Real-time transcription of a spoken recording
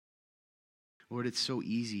Lord, it's so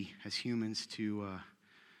easy as humans to,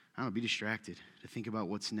 I don't know, be distracted, to think about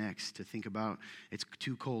what's next, to think about it's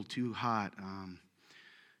too cold, too hot,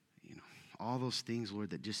 all those things,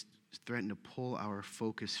 Lord, that just threaten to pull our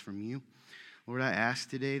focus from you. Lord, I ask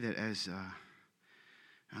today that as,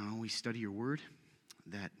 we study your word,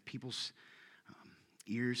 that people's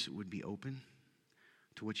ears would be open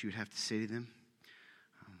to what you would have to say to them.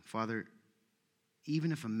 Father,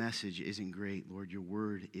 even if a message isn't great, Lord, your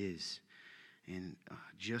word is. And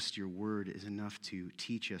just your word is enough to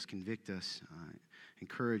teach us, convict us,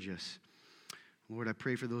 encourage us. Lord, I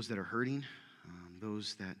pray for those that are hurting,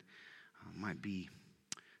 those that might be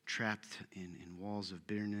trapped in walls of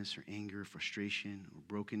bitterness or anger, frustration, or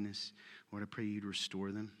brokenness. Lord, I pray you'd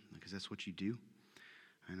restore them, because that's what you do.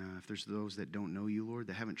 And if there's those that don't know you, Lord,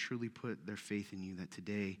 that haven't truly put their faith in you, that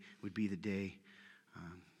today would be the day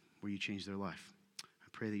where you change their life. I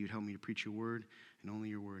pray that you'd help me to preach your word, and only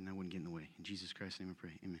your word, and I wouldn't get in the way. In Jesus Christ's name I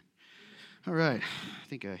pray, amen. All right, I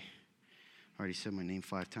think I already said my name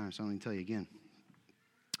 5 times, so I don't even tell you again.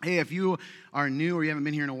 Hey, if you are new or you haven't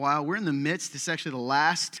been here in a while, we're in the midst. This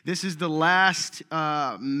is the last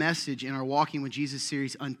message in our Walking with Jesus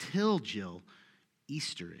series until, Jill,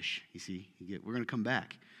 Easterish. You see, we're going to come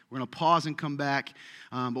back. We're going to pause and come back.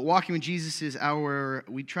 But Walking with Jesus is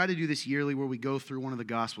we try to do this yearly where we go through one of the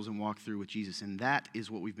Gospels and walk through with Jesus. And that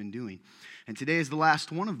is what we've been doing. And today is the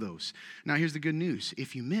last one of those. Now, here's the good news.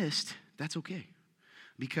 If you missed, that's okay.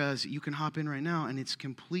 Because you can hop in right now and it's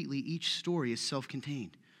completely, each story is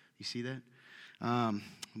self-contained. You see that?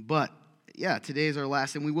 But, yeah, today is our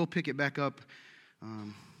last. And we will pick it back up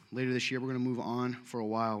later this year. We're going to move on for a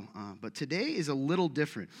while. But today is a little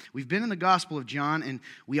different. We've been in the Gospel of John, and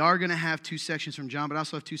we are going to have 2 sections from John, but I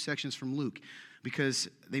also have 2 sections from Luke, because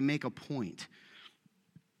they make a point.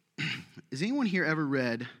 Has anyone here ever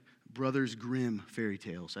read Brothers Grimm fairy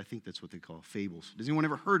tales? I think that's what they call fables. Has anyone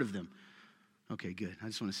ever heard of them? Okay, good. I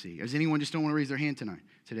just want to see. Does anyone just don't want to raise their hand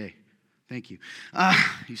today? Thank you.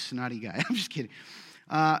 You snotty guy. I'm just kidding.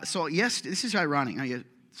 So, yes, this is ironic.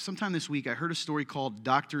 Sometime this week, I heard a story called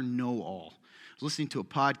Dr. Know-All. I was listening to a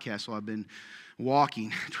podcast while I've been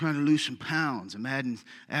walking, trying to lose some pounds. I'm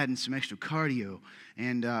adding some extra cardio.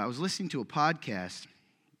 And I was listening to a podcast,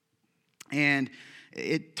 and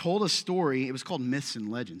it told a story. It was called Myths and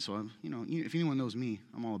Legends. So, if anyone knows me,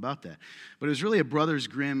 I'm all about that. But it was really a Brothers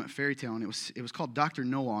Grimm fairy tale, and it was called Dr.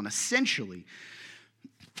 Know-All. And essentially,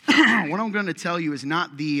 what I'm going to tell you is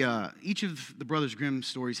not each of the Brothers Grimm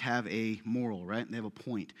stories have a moral, right? They have a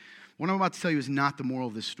point. What I'm about to tell you is not the moral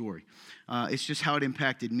of this story. It's just how it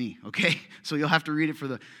impacted me, okay? So you'll have to read it for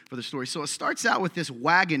the story. So it starts out with this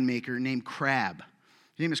wagon maker named Crab.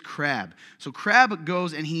 His name is Crab. So Crab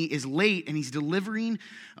goes and he is late and he's delivering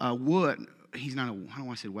wood. He's not I don't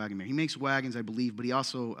want to say wagon maker. He makes wagons, I believe, but he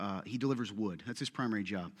also he delivers wood. That's his primary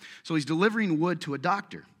job. So he's delivering wood to a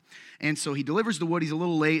doctor. And so he delivers the wood. He's a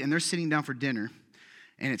little late, and they're sitting down for dinner.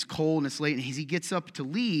 And it's cold, and it's late. And as he gets up to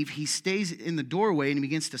leave, he stays in the doorway, and he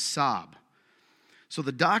begins to sob. So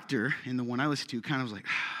the doctor, in the one I listened to, kind of was like,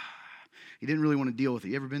 he didn't really want to deal with it.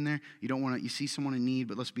 You ever been there? You see someone in need,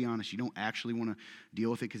 but let's be honest, you don't actually want to deal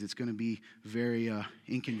with it because it's going to be very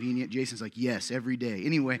inconvenient. Jason's like, yes, every day.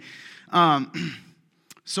 Anyway,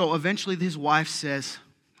 so eventually his wife says,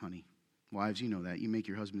 honey, wives, you know that. You make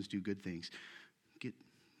your husbands do good things.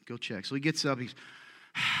 Go check. So he gets up, and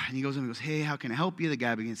he goes in and goes, hey, how can I help you? The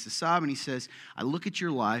guy begins to sob, and he says, I look at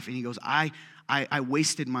your life, and he goes, I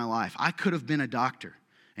wasted my life. I could have been a doctor,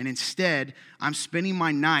 and instead, I'm spending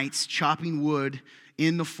my nights chopping wood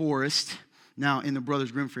in the forest. Now, in the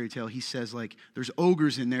Brothers Grimm fairy tale, he says, there's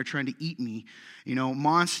ogres in there trying to eat me,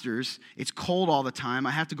 monsters. It's cold all the time.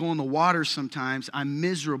 I have to go in the water sometimes. I'm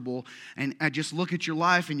miserable. And I just look at your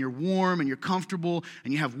life, and you're warm, and you're comfortable,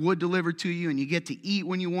 and you have wood delivered to you, and you get to eat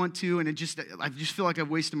when you want to, and I just feel like I've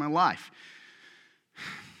wasted my life.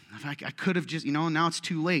 I could have just, now it's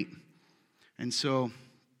too late. And so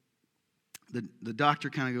the doctor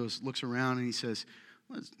kind of looks around, and he says,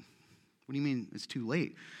 what do you mean it's too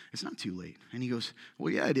late? It's not too late. And he goes,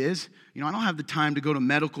 well, yeah, it is. I don't have the time to go to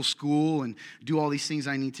medical school and do all these things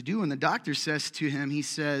I need to do. And the doctor says to him, he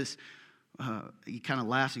says, he kind of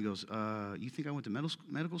laughs and goes, you think I went to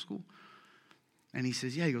medical school? And he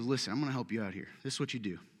says, yeah. He goes, listen, I'm going to help you out here. This is what you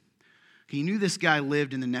do. He knew this guy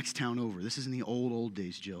lived in the next town over. This is in the old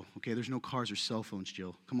days, Jill. Okay, there's no cars or cell phones,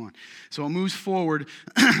 Jill. Come on. So it moves forward.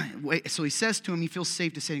 So he says to him, he feels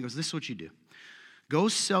safe to say, he goes, this is what you do. Go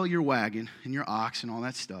sell your wagon and your ox and all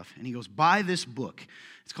that stuff. And he goes, buy this book.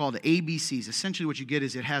 It's called the ABCs. Essentially what you get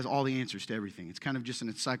is it has all the answers to everything. It's kind of just an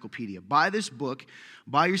encyclopedia. Buy this book.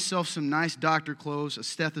 Buy yourself some nice doctor clothes, a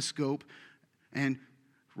stethoscope, and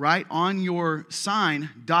write on your sign,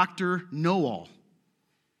 Dr. Know-All.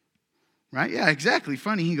 Right? Yeah, exactly.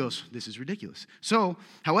 Funny. He goes, this is ridiculous. So,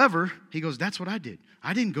 however, he goes, that's what I did.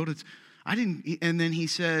 And then he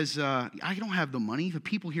says, I don't have the money. The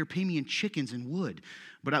people here pay me in chickens and wood,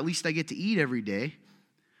 but at least I get to eat every day.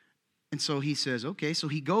 And so he says, okay. So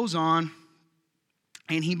he goes on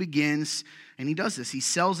and he begins, and he does this. He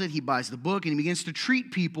sells it, he buys the book, and he begins to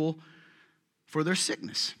treat people for their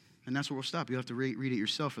sickness. And that's where we'll stop. You'll have to read it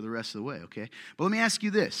yourself for the rest of the way, okay? But let me ask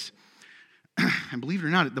you this. And believe it or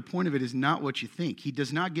not, the point of it is not what you think. He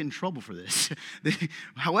does not get in trouble for this.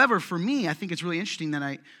 However, for me, I think it's really interesting that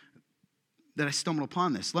I stumbled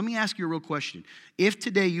upon this. Let me ask you a real question. If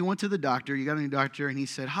today you went to the doctor, you got a new doctor, and he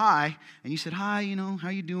said, hi, and you said, hi, how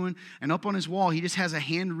you doing? And up on his wall, he just has a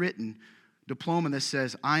handwritten diploma that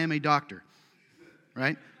says, I am a doctor,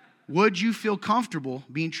 right? Would you feel comfortable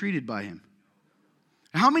being treated by him?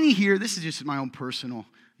 How many here, this is just my own personal,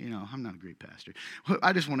 I'm not a great pastor.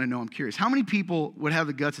 I just want to know, I'm curious. How many people would have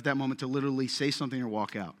the guts at that moment to literally say something or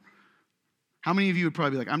walk out? How many of you would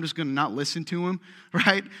probably be like, I'm just going to not listen to him,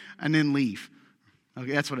 right? And then leave.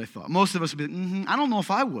 Okay, that's what I thought. Most of us would be like, I don't know if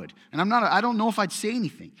I would. And I don't know if I'd say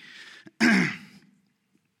anything.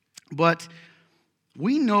 But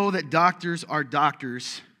we know that doctors are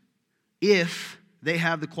doctors if they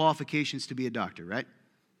have the qualifications to be a doctor, right?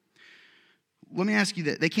 Let me ask you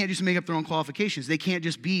that. They can't just make up their own qualifications. They can't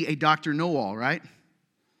just be a Dr. Know-All, right?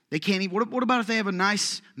 They can't even, what about if they have a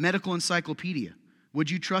nice medical encyclopedia? Would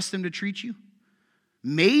you trust them to treat you?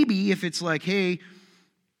 Maybe if it's like, hey,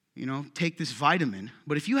 take this vitamin.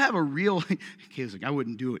 But if you have a real, I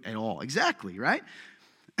wouldn't do it at all. Exactly, right?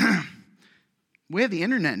 We have the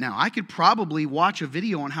internet now. I could probably watch a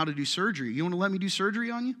video on how to do surgery. You want to let me do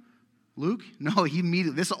surgery on you? Luke? No, he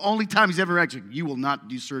immediately, this is the only time he's ever actually, you will not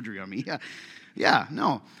do surgery on me. Yeah,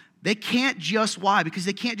 no. They can't just, why? Because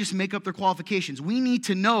they can't just make up their qualifications. We need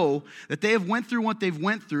to know that they have went through what they've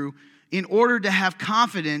went through in order to have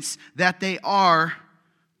confidence that they are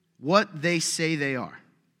what they say they are.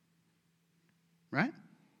 Right?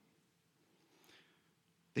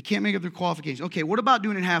 They can't make up their qualifications. Okay, what about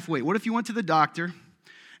doing it halfway? What if you went to the doctor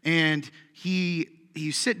and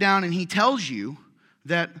you sit down and he tells you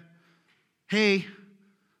that, hey,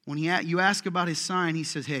 when you ask about his sign, he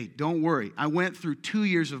says, hey, don't worry. I went through 2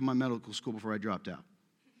 years of my medical school before I dropped out.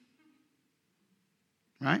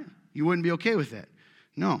 Right? You wouldn't be okay with that.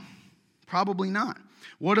 No, probably not.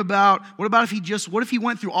 What if he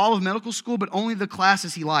went through all of medical school, but only the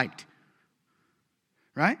classes he liked?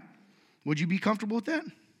 Right? Would you be comfortable with that?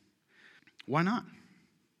 Why not?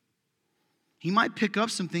 He might pick up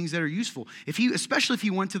some things that are useful. Especially if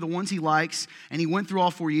he went to the ones he likes, and he went through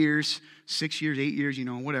all 4 years, 6 years, 8 years,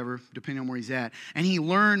 whatever, depending on where he's at. And he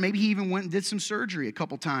learned, maybe he even went and did some surgery a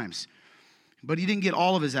couple times. But he didn't get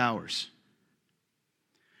all of his hours.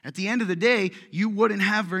 At the end of the day, you wouldn't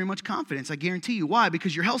have very much confidence, I guarantee you. Why?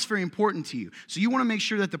 Because your health's very important to you. So you want to make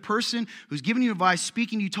sure that the person who's giving you advice,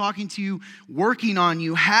 speaking to you, talking to you, working on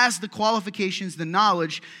you, has the qualifications, the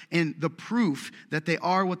knowledge, and the proof that they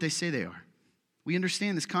are what they say they are. We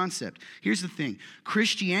understand this concept. Here's the thing.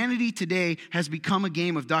 Christianity today has become a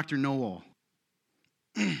game of Dr. Know-All.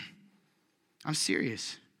 I'm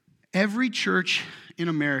serious. Every church in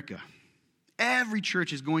America, every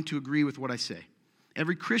church is going to agree with what I say.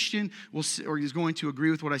 Every Christian is going to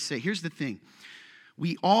agree with what I say. Here's the thing.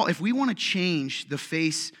 If we want to change the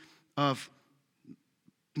face of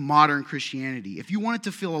modern Christianity, if you want it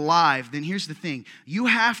to feel alive, then here's the thing. You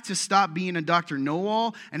have to stop being a Dr.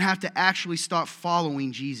 Know-All and have to actually stop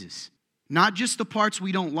following Jesus. Not just the parts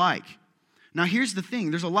we don't like. Now, here's the thing.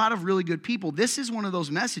 There's a lot of really good people. This is one of those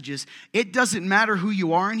messages. It doesn't matter who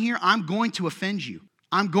you are in here. I'm going to offend you.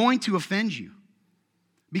 I'm going to offend you.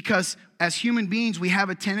 Because as human beings, we have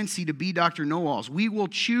a tendency to be Dr. Know-Alls. We will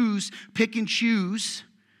pick and choose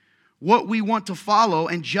what we want to follow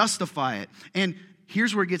and justify it. And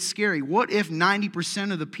here's where it gets scary. What if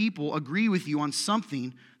 90% of the people agree with you on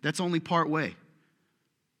something that's only part way?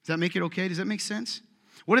 Does that make it okay? Does that make sense?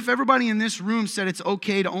 What if everybody in this room said it's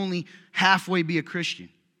okay to only halfway be a Christian?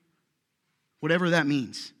 Whatever that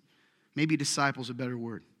means. Maybe disciple's a better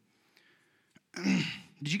word.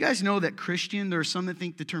 Did you guys know that Christian, there are some that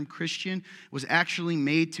think the term Christian was actually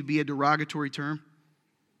made to be a derogatory term?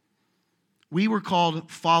 We were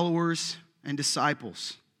called followers and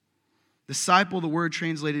disciples. Disciple, the word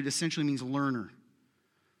translated, essentially means learner.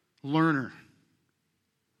 Learner.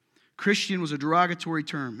 Christian was a derogatory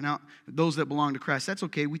term. Now, those that belong to Christ, that's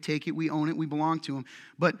okay. We take it, we own it, we belong to Him.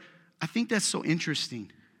 But I think that's so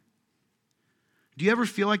interesting. Do you ever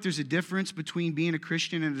feel like there's a difference between being a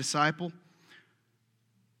Christian and a disciple?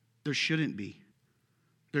 There shouldn't be.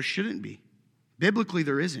 There shouldn't be. Biblically,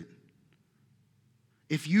 there isn't.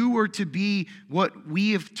 If you were to be what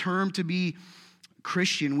we have termed to be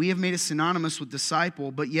Christian, we have made it synonymous with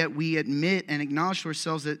disciple, but yet we admit and acknowledge to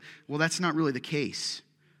ourselves that, well, that's not really the case.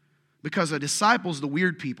 Because a disciple's the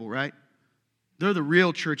weird people, right? They're the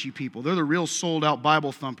real churchy people. They're the real sold-out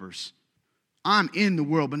Bible thumpers. I'm in the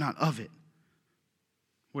world, but not of it.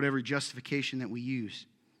 Whatever justification that we use.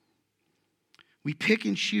 We pick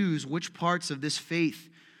and choose which parts of this faith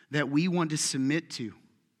that we want to submit to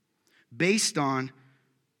based on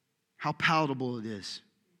how palatable it is.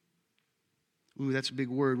 Ooh, that's a big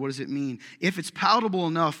word. What does it mean? If it's palatable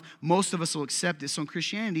enough, most of us will accept it. So in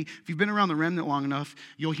Christianity, if you've been around the remnant long enough,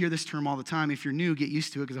 you'll hear this term all the time. If you're new, get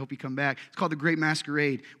used to it because I hope you come back. It's called the Great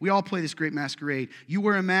Masquerade. We all play this Great Masquerade. You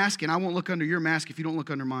wear a mask, and I won't look under your mask if you don't look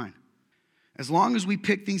under mine. As long as we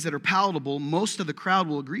pick things that are palatable, most of the crowd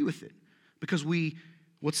will agree with it. Because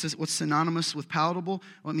what's synonymous with palatable?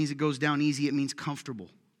 Well, it means it goes down easy. It means comfortable.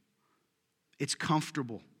 It's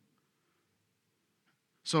comfortable.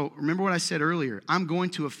 So remember what I said earlier. I'm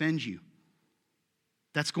going to offend you.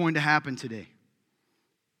 That's going to happen today.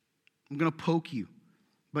 I'm going to poke you.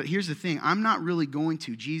 But here's the thing. I'm not really going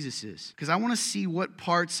to. Jesus is. Because I want to see what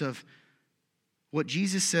parts of what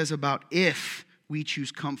Jesus says about if we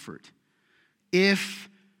choose comfort. If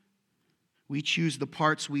we choose the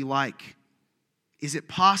parts we like. Is it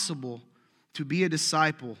possible to be a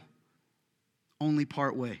disciple only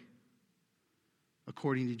part way?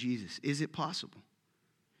 According to Jesus. Is it possible?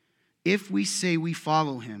 If we say we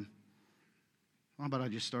follow him, how about I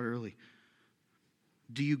just start early?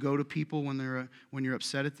 Do you go to people when you're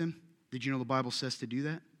upset at them? Did you know the Bible says to do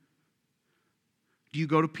that? Do you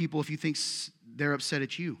go to people if you think they're upset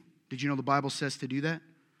at you? Did you know the Bible says to do that?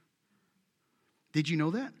 Did you know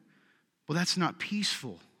that? Well, that's not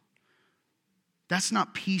peaceful. That's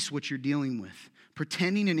not peace what you're dealing with.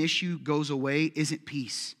 Pretending an issue goes away isn't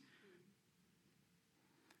peace.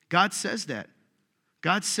 God says that.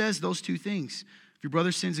 God says those two things. If your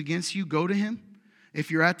brother sins against you, go to him. If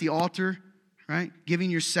you're at the altar, right, giving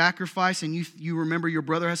your sacrifice and you remember your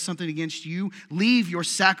brother has something against you, leave your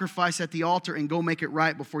sacrifice at the altar and go make it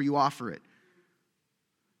right before you offer it.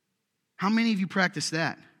 How many of you practice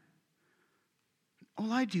that?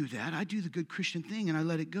 Oh, I do that. I do the good Christian thing and I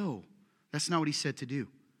let it go. That's not what he said to do.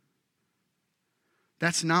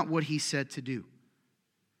 That's not what he said to do.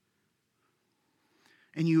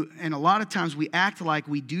 And a lot of times we act like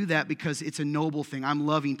we do that because it's a noble thing. I'm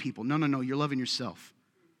loving people. No. You're loving yourself.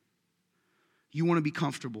 You want to be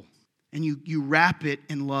comfortable. And you wrap it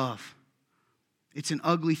in love. It's an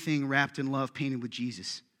ugly thing wrapped in love, painted with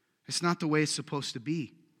Jesus. It's not the way it's supposed to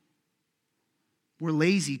be. We're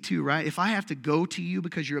lazy too, right? If I have to go to you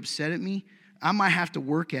because you're upset at me, I might have to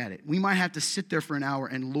work at it. We might have to sit there for an hour,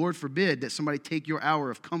 and Lord forbid that somebody take your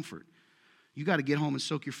hour of comfort. You got to get home and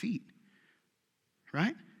soak your feet.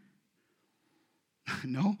 Right?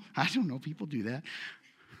 No, I don't know. People do that.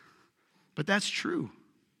 But that's true.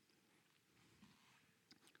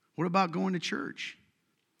 What about going to church?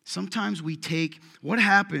 Sometimes what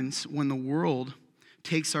happens when the world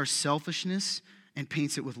takes our selfishness and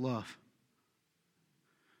paints it with love?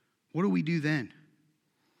 What do we do then?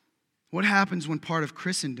 What happens when part of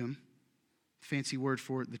Christendom, fancy word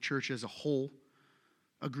for it, the church as a whole,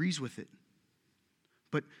 agrees with it?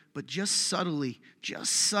 But just subtly,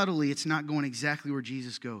 it's not going exactly where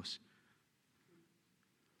Jesus goes.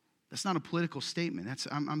 That's not a political statement.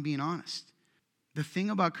 I'm being honest. The thing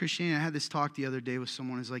about Christianity, I had this talk the other day with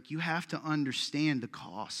someone, is like you have to understand the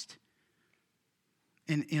cost.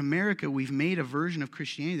 And in America, we've made a version of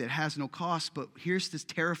Christianity that has no cost, but here's this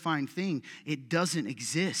terrifying thing. It doesn't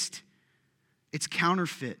exist. It's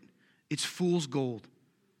counterfeit. It's fool's gold.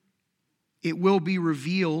 It will be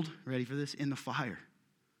revealed, ready for this, in the fire.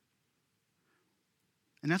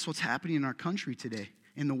 And that's what's happening in our country today,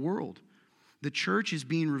 in the world. The church is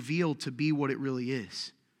being revealed to be what it really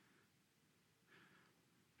is.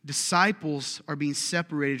 Disciples are being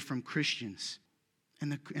separated from Christians.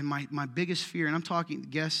 And my biggest fear, and I'm talking,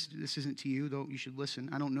 guess this isn't to you, though you should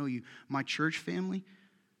listen. I don't know you. My church family,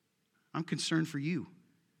 I'm concerned for you.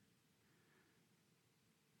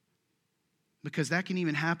 Because that can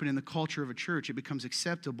even happen in the culture of a church. It becomes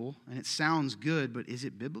acceptable, and it sounds good, but is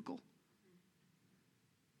it biblical?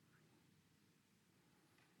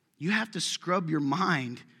 You have to scrub your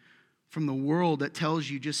mind from the world that tells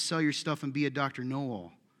you just sell your stuff and be a Dr.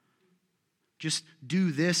 Know-all. Just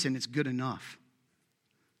do this and it's good enough.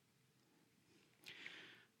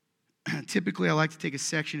 Typically, I like to take a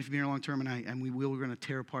section if you've been here long term, we're going to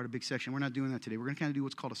tear apart a big section. We're not doing that today. We're going to kind of do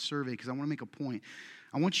what's called a survey because I want to make a point.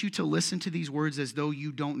 I want you to listen to these words as though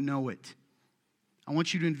you don't know it. I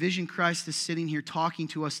want you to envision Christ as sitting here talking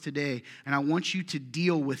to us today, and I want you to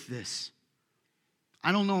deal with this.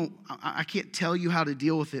 I don't know, I can't tell you how to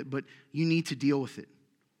deal with it, but you need to deal with it.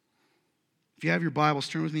 If you have your Bibles,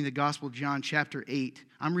 turn with me to the Gospel of John, chapter 8.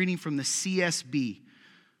 I'm reading from the CSB,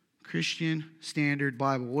 Christian Standard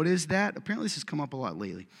Bible. What is that? Apparently this has come up a lot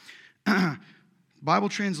lately. Bible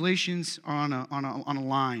translations are on a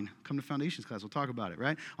line. Come to Foundations class, we'll talk about it,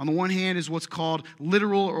 right? On the one hand is what's called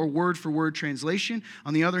literal or word-for-word translation.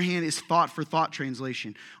 On the other hand is thought-for-thought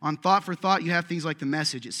translation. On thought-for-thought, you have things like the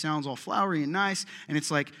Message. It sounds all flowery and nice, and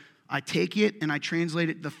it's like I take it and I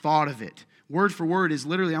translate it, the thought of it. Word for word is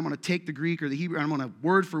literally I'm going to take the Greek or the Hebrew and I'm going to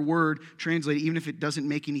word for word translate it, even if it doesn't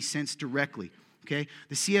make any sense directly, okay?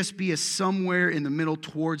 The CSB is somewhere in the middle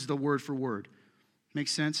towards the word for word.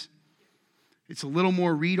 Makes sense? It's a little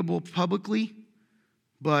more readable publicly,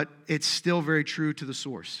 but it's still very true to the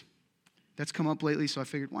source. That's come up lately, so I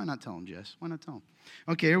figured, why not tell them, Jess? Why not tell them?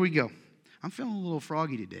 Okay, here we go. I'm feeling a little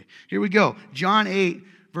froggy today. Here we go. John 8,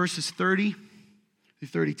 verses 30 through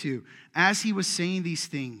 32. As he was saying these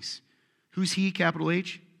things, who's he, capital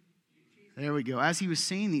H? There we go. As he was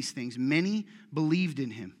saying these things, many believed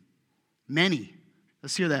in him. Many.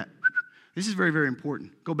 Let's hear that. This is very, very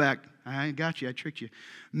important. Go back. I got you. I tricked you.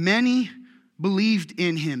 Many believed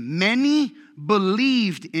in him. Many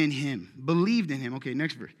believed in him. Believed in him. Okay,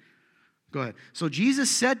 next verse. Go ahead. So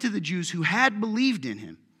Jesus said to the Jews who had believed in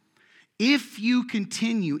him, if you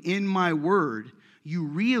continue in my word, you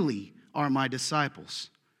really are my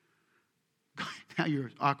disciples. Now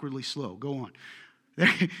you're awkwardly slow. Go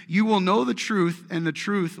on. You will know the truth, and the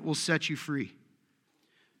truth will set you free.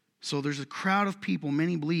 So there's a crowd of people,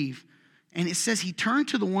 many believe, and it says he turned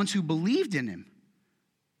to the ones who believed in him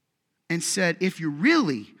and said, if you're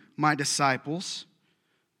really my disciples,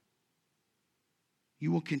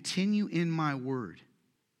 you will continue in my word.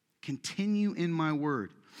 Continue in my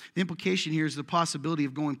word. The implication here is the possibility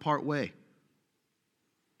of going part way.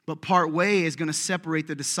 But part way is going to separate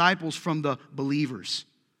the disciples from the believers.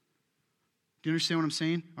 Do you understand what I'm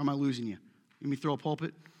saying? Or am I losing you? Let me throw a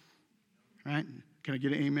pulpit? Right? Can I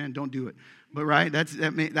get an amen? Don't do it. But right,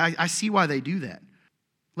 I see why they do that.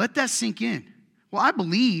 Let that sink in. Well, I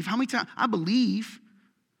believe. How many times? I believe.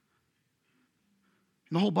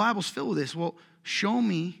 And the whole Bible's filled with this. Well, show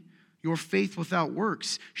me your faith without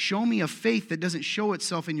works. Show me a faith that doesn't show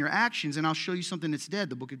itself in your actions, and I'll show you something that's dead,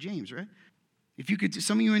 the book of James, right? If you could,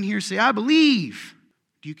 some of you in here say, I believe.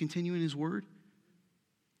 Do you continue in his word?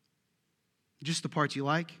 Just the parts you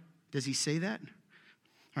like? Does he say that?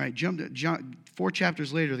 All right, jump to John, 4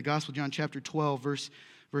 chapters later, the Gospel of John, chapter 12,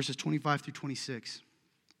 verses 25 through 26.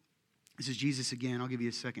 This is Jesus again. I'll give you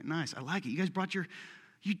a second. Nice. I like it. You guys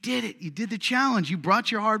you did it. You did the challenge. You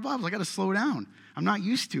brought your hard Bibles. I got to slow down. I'm not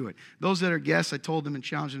used to it. Those that are guests, I told them and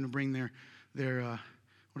challenged them to bring their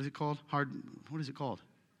what is it called? What is it called?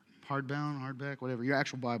 Hardbound, hardback, whatever. Your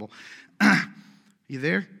actual Bible. You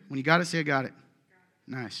there? When you got it, say I got it.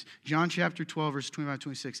 Nice. John chapter 12, verses 25 to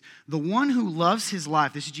 26. The one who loves his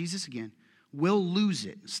life, this is Jesus again, will lose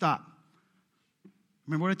it. Stop.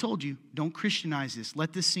 Remember what I told you. Don't Christianize this.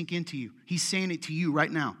 Let this sink into you. He's saying it to you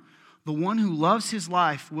right now. The one who loves his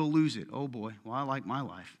life will lose it. Oh boy, well, I like my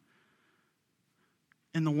life.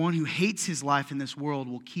 And the one who hates his life in this world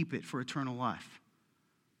will keep it for eternal life.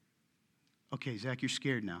 Okay, Zach, you're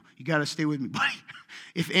scared now. You got to stay with me, buddy.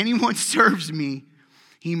 If anyone serves me,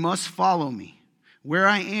 he must follow me. Where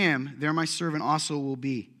I am, there my servant also will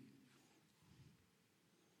be.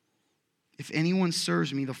 If anyone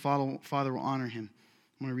serves me, the Father will honor him.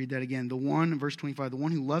 I'm going to read that again. Verse 25, the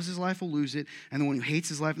one who loves his life will lose it, and the one who hates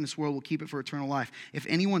his life in this world will keep it for eternal life. If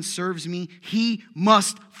anyone serves me, he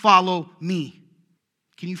must follow me.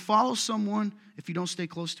 Can you follow someone if you don't stay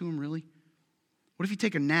close to him, really? What if you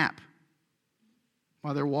take a nap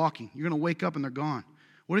while they're walking? You're going to wake up and they're gone.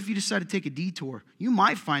 What if you decide to take a detour? You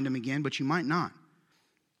might find them again, but you might not.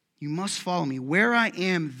 You must follow me. Where I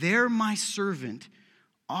am, there my servant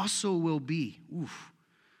also will be. Oof.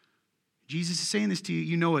 Jesus is saying this to you.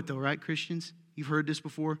 You know it though, right, Christians? You've heard this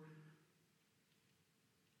before.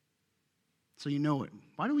 So you know it.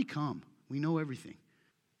 Why do we come? We know everything.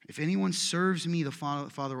 If anyone serves me, the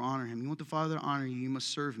Father will honor him. You want the Father to honor you, you must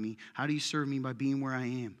serve me. How do you serve me? By being where I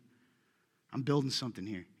am. I'm building something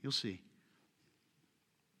here. You'll see.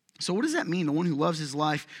 So what does that mean? The one who loves his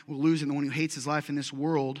life will lose it, and the one who hates his life in this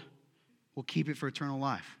world will keep it for eternal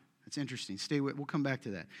life. That's interesting. Stay with. We'll come back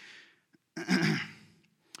to that.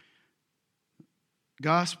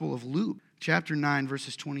 Gospel of Luke, chapter 9,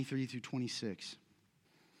 verses 23 through 26.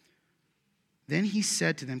 Then he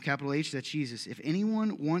said to them, capital H, that's Jesus, if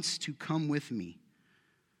anyone wants to come with me,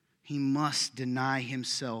 he must deny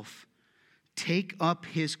himself, Take up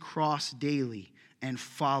his cross daily and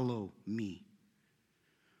follow me.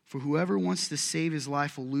 For whoever wants to save his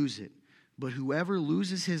life will lose it, but whoever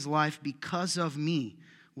loses his life because of me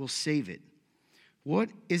will save it. What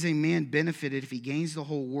is a man benefited if he gains the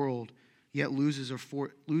whole world, yet loses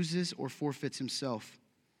or forfeits himself?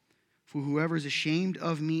 For whoever is ashamed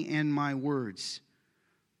of me and my words,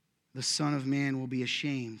 the Son of Man will be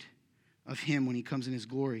ashamed of him when he comes in his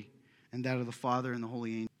glory, and that of the Father and the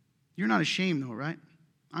holy angels. You're not ashamed though, right?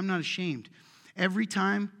 I'm not ashamed. Every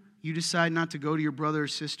time you decide not to go to your brother or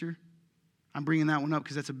sister, I'm bringing that one up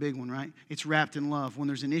because that's a big one, right? It's wrapped in love. When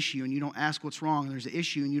there's an issue and you don't ask what's wrong, and there's an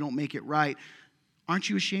issue and you don't make it right, aren't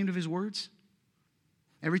you ashamed of his words?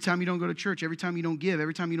 Every time you don't go to church, every time you don't give,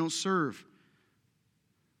 every time you don't serve,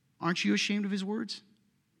 aren't you ashamed of his words?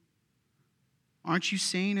 Aren't you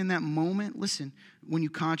saying in that moment, listen, when you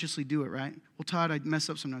consciously do it, right? Well, Todd, I mess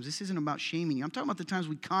up sometimes. This isn't about shaming you. I'm talking about the times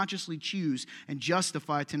we consciously choose and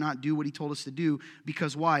justify to not do what he told us to do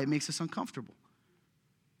because why? It makes us uncomfortable.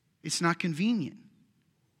 It's not convenient.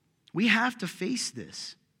 We have to face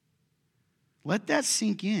this. Let that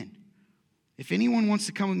sink in. If anyone wants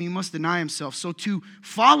to come with me, he must deny himself. So to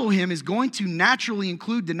follow him is going to naturally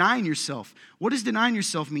include denying yourself. What does denying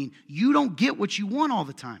yourself mean? You don't get what you want all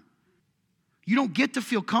the time. You don't get to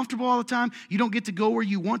feel comfortable all the time. You don't get to go where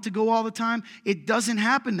you want to go all the time. It doesn't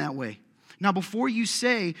happen that way. Now, before you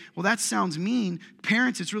say, well, that sounds mean,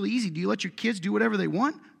 parents, it's really easy. Do you let your kids do whatever they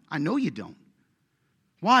want? I know you don't.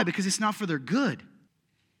 Why? Because it's not for their good.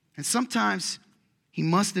 And sometimes he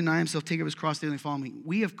must deny himself, take up his cross daily and follow me.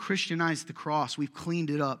 We have Christianized the cross. We've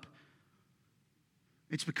cleaned it up.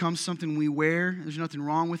 It's become something we wear. There's nothing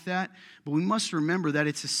wrong with that. But we must remember that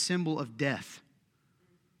it's a symbol of death.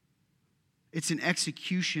 It's an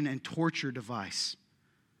execution and torture device.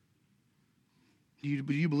 Do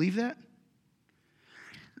you believe that?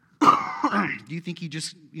 Do you think he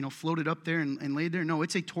just, floated up there and laid there? No,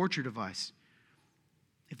 it's a torture device.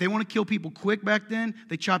 If they want to kill people quick back then,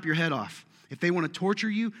 they chop your head off. If they want to torture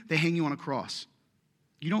you, they hang you on a cross.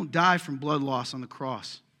 You don't die from blood loss on the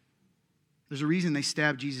cross. There's a reason they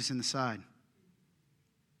stabbed Jesus in the side.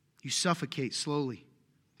 You suffocate slowly.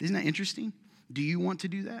 Isn't that interesting? Do you want to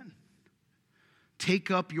do that?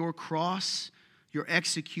 Take up your cross, your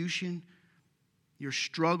execution, your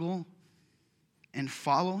struggle, and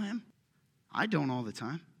follow him? I don't all the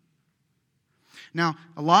time. Now,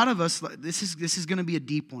 a lot of us, this is going to be a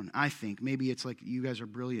deep one, I think. Maybe it's like you guys are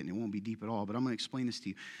brilliant and it won't be deep at all, but I'm going to explain this to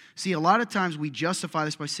you. See, a lot of times we justify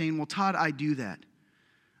this by saying, well, Todd, I do that.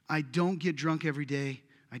 I don't get drunk every day.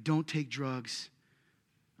 I don't take drugs.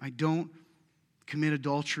 I don't commit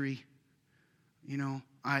adultery.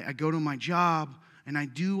 I go to my job and I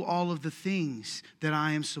do all of the things that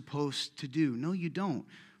I am supposed to do. No, you don't.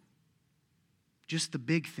 Just the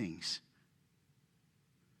big things.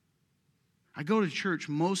 I go to church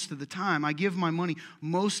most of the time. I give my money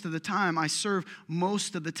most of the time. I serve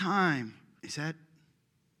most of the time. Is that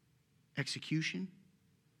execution?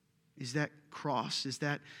 Is that cross? Is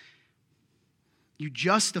that you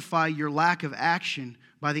justify your lack of action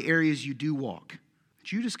by the areas you do walk?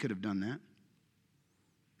 Judas could have done that.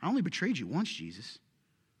 I only betrayed you once, Jesus.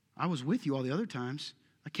 I was with you all the other times.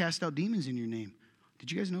 I cast out demons in your name.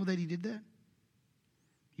 Did you guys know that he did that?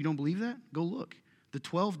 You don't believe that? Go look. The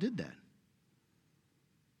 12 did that.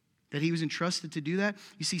 That he was entrusted to do that.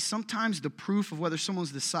 You see, sometimes the proof of whether someone's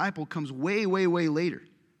a disciple comes way, way, way later.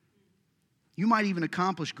 You might even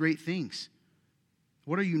accomplish great things.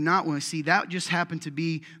 What are you not willing to see? That just happened to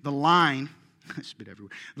be the line. I spit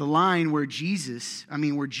everywhere. The line where Judas,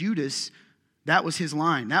 that was his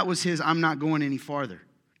line. That was his, I'm not going any farther.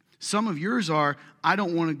 Some of yours are, I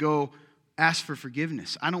don't want to go ask for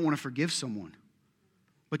forgiveness. I don't want to forgive someone.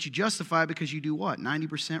 But you justify it because you do what?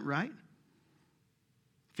 90% right?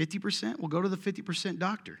 50%? Well, go to the 50%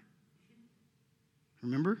 doctor.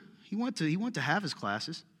 Remember? He went to have his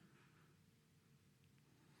classes.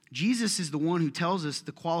 Jesus is the one who tells us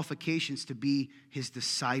the qualifications to be his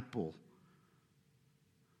disciple.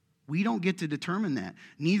 We don't get to determine that.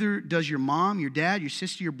 Neither does your mom, your dad, your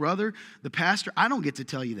sister, your brother, the pastor. I don't get to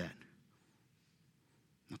tell you that.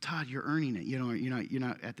 Well, Todd, you're earning it. You're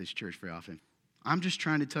not at this church very often. I'm just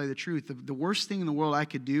trying to tell you the truth. The worst thing in the world I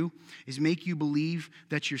could do is make you believe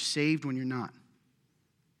that you're saved when you're not.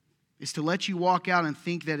 Is to let you walk out and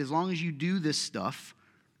think that as long as you do this stuff,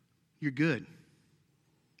 you're good.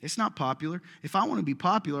 It's not popular. If I want to be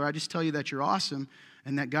popular, I just tell you that you're awesome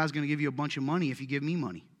and that God's going to give you a bunch of money if you give me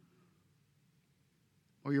money.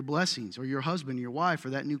 Or your blessings, or your husband, or your wife, or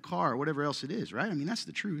that new car, or whatever else it is, right? I mean, that's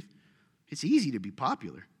the truth. It's easy to be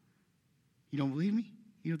popular. You don't believe me?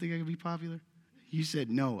 You don't think I can be popular? You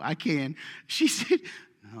said, no, I can. She said,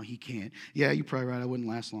 no, he can't. Yeah, you're probably right. I wouldn't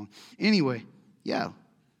last long. Anyway, yeah.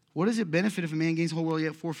 What does it benefit if a man gains the whole world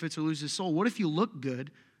yet forfeits or loses his soul? What if you look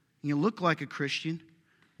good and you look like a Christian?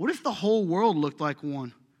 What if the whole world looked like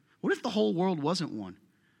one? What if the whole world wasn't one?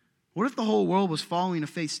 What if the whole world was following a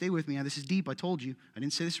faith? Stay with me. This is deep, I told you. I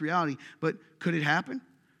didn't say this reality, but could it happen?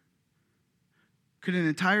 Could an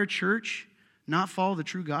entire church not follow the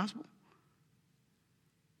true gospel?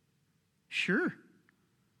 Sure.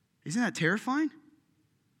 Isn't that terrifying?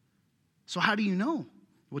 So how do you know?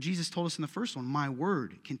 Well, Jesus told us in the first one, my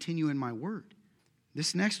word, continue in my word.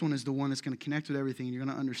 This next one is the one that's going to connect with everything, and you're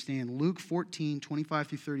going to understand. Luke 14, 25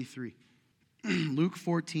 through 33. Luke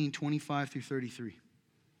 14, 25 through 33.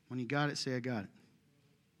 When you got it, say, I got it.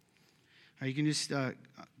 All right, you can just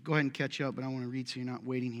go ahead and catch up, but I want to read so you're not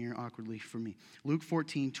waiting here awkwardly for me. Luke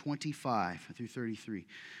 14, 25 through 33.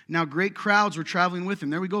 Now, great crowds were traveling with him.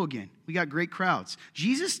 There we go again. We got great crowds.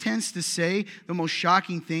 Jesus tends to say the most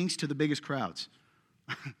shocking things to the biggest crowds.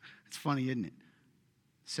 It's funny, isn't it?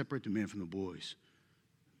 Separate the men from the boys.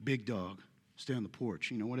 Big dog. Stay on the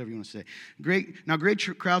porch, whatever you want to say. Great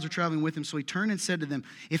crowds were traveling with him, so he turned and said to them,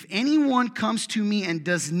 if anyone comes to me and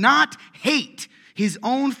does not hate his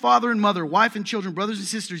own father and mother, wife and children, brothers and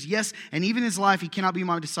sisters, yes, and even his life, he cannot be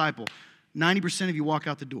my disciple. 90% of you walk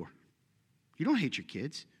out the door. You don't hate your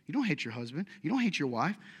kids. You don't hate your husband. You don't hate your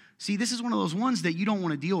wife. See, this is one of those ones that you don't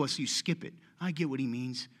want to deal with, so you skip it. I get what he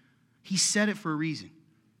means. He said it for a reason.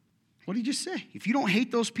 What did he just say? If you don't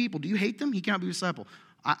hate those people, do you hate them? He cannot be a disciple.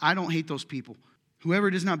 I don't hate those people.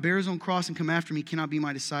 Whoever does not bear his own cross and come after me cannot be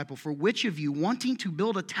my disciple. For which of you, wanting to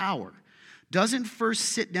build a tower, doesn't first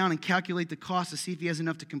sit down and calculate the cost to see if he has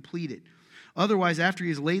enough to complete it? Otherwise, after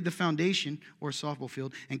he has laid the foundation, or a softball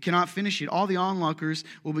field, and cannot finish it, all the onlookers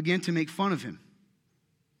will begin to make fun of him,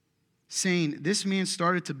 saying, this man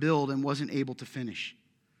started to build and wasn't able to finish.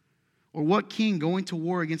 Or what king going to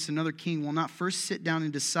war against another king will not first sit down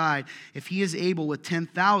and decide if he is able with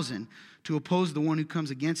 10,000 to oppose the one who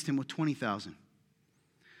comes against him with 20,000?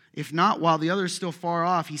 If not, while the other is still far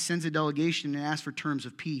off, he sends a delegation and asks for terms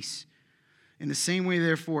of peace. In the same way,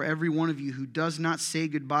 therefore, every one of you who does not say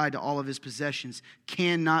goodbye to all of his possessions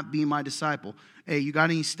cannot be my disciple. Hey, you got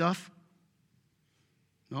any stuff?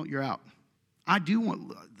 No, you're out.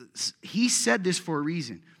 He said this for a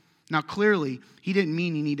reason. Now, clearly, he didn't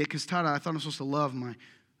mean you need it, because Todd, I thought I'm supposed to love my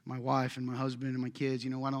wife and my husband and my kids. I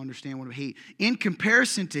don't understand what I hate. In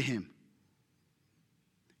comparison to him,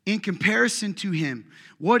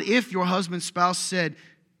 what if your husband's spouse said,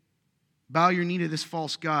 bow your knee to this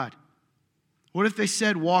false god? What if they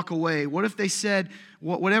said, walk away? What if they said,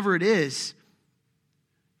 whatever it is?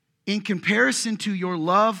 In comparison to your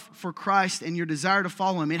love for Christ and your desire to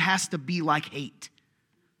follow him, it has to be like hate.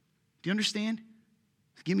 Do you understand?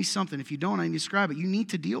 Give me something. If you don't, I need to describe it. You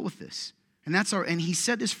need to deal with this. And he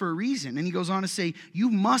said this for a reason. And he goes on to say,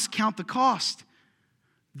 you must count the cost.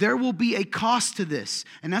 There will be a cost to this.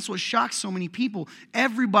 And that's what shocks so many people.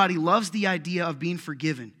 Everybody loves the idea of being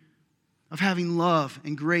forgiven, of having love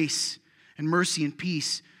and grace and mercy and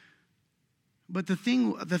peace. But the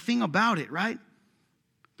thing about it, right?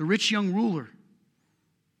 The rich young ruler.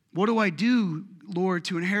 What do I do, Lord,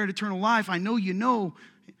 to inherit eternal life? I know you know.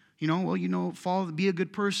 Be a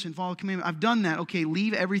good person, follow the commandment. I've done that. Okay,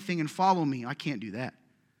 leave everything and follow me. I can't do that.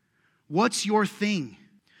 What's your thing?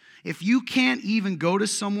 If you can't even go to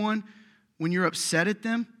someone when you're upset at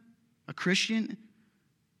them, a Christian,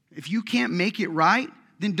 if you can't make it right,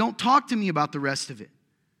 then don't talk to me about the rest of it.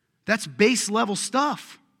 That's base level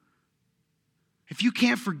stuff. If you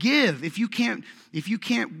can't forgive, if you can't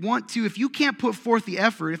put forth the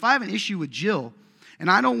effort, if I have an issue with Jill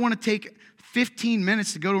and I don't want to take 15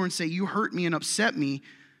 minutes to go to her and say, you hurt me and upset me,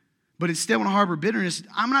 but instead want to harbor bitterness,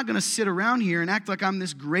 I'm not going to sit around here and act like I'm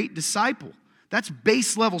this great disciple. That's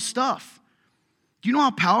base level stuff. Do you know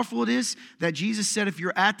how powerful it is that Jesus said if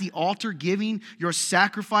you're at the altar giving your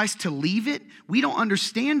sacrifice to leave it? We don't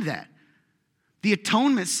understand that. The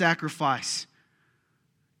atonement sacrifice,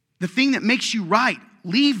 the thing that makes you right,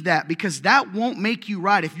 leave that, because that won't make you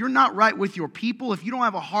right. If you're not right with your people, if you don't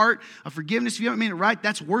have a heart of forgiveness, if you haven't made it right,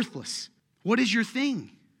 that's worthless. What is your thing?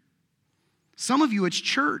 Some of you, it's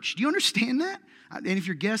church. Do you understand that? And if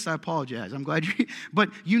you're guests, I apologize. I'm glad you're, but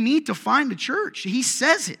you need to find a church. He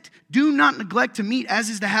says it. Do not neglect to meet, as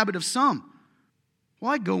is the habit of some.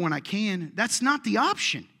 Well, I go when I can. That's not the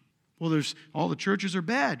option. Well, all the churches are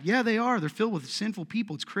bad. Yeah, they are. They're filled with sinful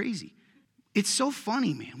people. It's crazy. It's so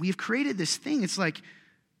funny, man. We have created this thing. It's like,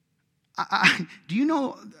 do you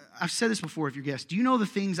know, I've said this before if you're guests, do you know the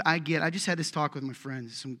things I get? I just had this talk with my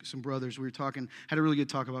friends, some brothers. We were talking, had a really good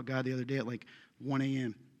talk about God the other day at like 1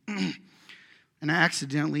 a.m. And I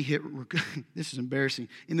accidentally hit, this is embarrassing.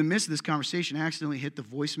 In the midst of this conversation, I accidentally hit the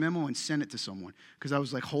voice memo and sent it to someone because I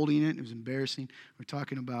was like holding it. It was embarrassing. We're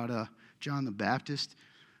talking about John the Baptist.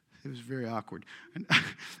 It was very awkward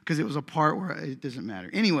because it was a part where it doesn't matter.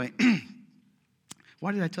 Anyway,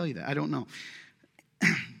 why did I tell you that? I don't know.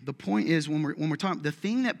 The point is, when we're talking, the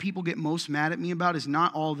thing that people get most mad at me about is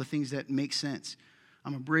not all the things that make sense.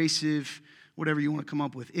 I'm abrasive, whatever you want to come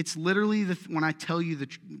up with. It's literally when I tell you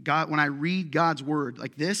when I read God's word,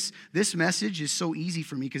 like this message is so easy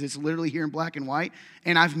for me because it's literally here in black and white,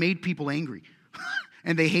 and I've made people angry,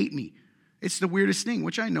 and they hate me. It's the weirdest thing,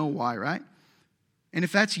 which I know why, right? And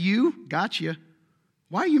if that's you, gotcha.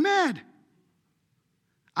 Why are you mad?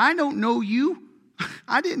 I don't know you.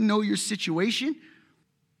 I didn't know your situation.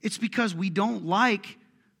 It's because we don't like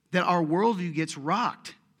that our worldview gets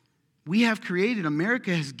rocked. We have created,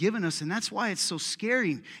 America has given us, and that's why it's so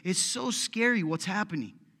scary. It's so scary what's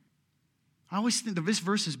happening. I always think this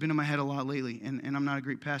verse has been in my head a lot lately, and I'm not a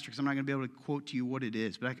great pastor because I'm not going to be able to quote to you what it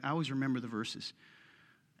is, but I always remember the verses.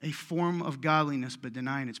 A form of godliness, but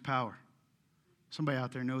denying its power. Somebody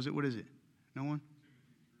out there knows it. What is it? No one?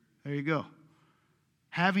 There you go.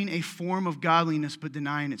 Having a form of godliness, but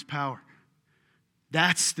denying its power.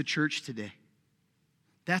 That's the church today.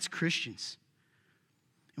 That's Christians.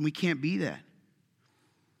 And we can't be that.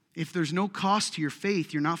 If there's no cost to your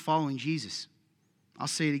faith, you're not following Jesus. I'll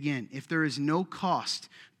say it again. If there is no cost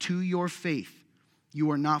to your faith,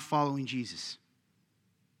 you are not following Jesus.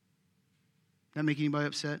 That make anybody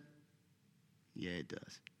upset? Yeah, it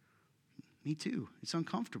does. Me too. It's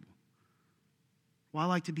uncomfortable. Well, I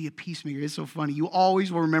like to be a peacemaker. It's so funny. You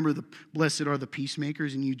always will remember the blessed are the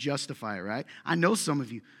peacemakers, and you justify it, right? I know some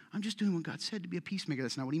of you. I'm just doing what God said to be a peacemaker.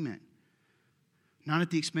 That's not what he meant. Not at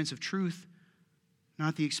the expense of truth. Not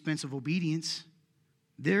at the expense of obedience.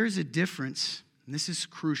 There is a difference, and this is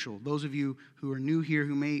crucial. Those of you who are new here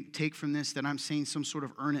who may take from this that I'm saying some sort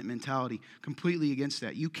of earn it mentality, completely against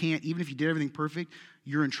that. You can't, even if you did everything perfect,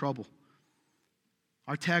 you're in trouble.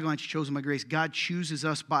 Our tagline is chosen by grace. God chooses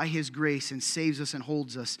us by his grace and saves us and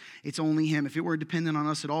holds us. It's only him. If it were dependent on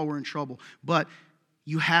us at all, we're in trouble. But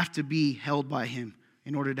you have to be held by him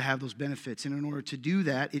in order to have those benefits. And in order to do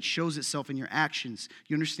that, it shows itself in your actions.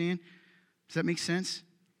 You understand? Does that make sense?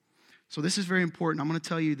 So this is very important. I'm going to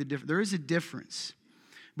tell you the difference. There is a difference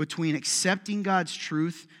between accepting God's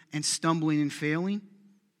truth and stumbling and failing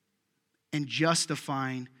and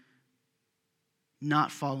justifying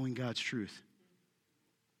not following God's truth.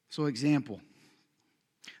 So example,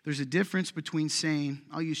 there's a difference between saying,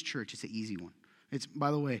 I'll use church, it's an easy one. It's,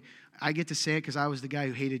 by the way, I get to say it because I was the guy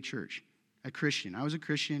who hated church, a Christian. I was a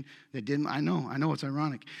Christian that didn't, I know it's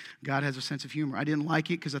ironic. God has a sense of humor. I didn't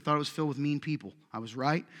like it because I thought it was filled with mean people. I was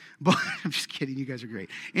right, but I'm just kidding, you guys are great.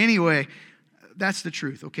 Anyway, that's the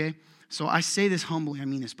truth, okay? So I say this humbly, I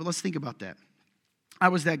mean this, but let's think about that. I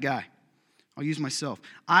was that guy. I'll use myself.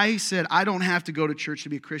 I said, I don't have to go to church to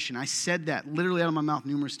be a Christian. I said that literally out of my mouth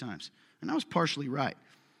numerous times. And I was partially right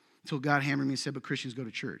until God hammered me and said, but Christians go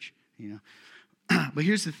to church, you know. But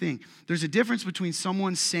here's the thing. There's a difference between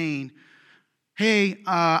someone saying, hey,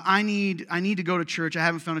 I need to go to church. I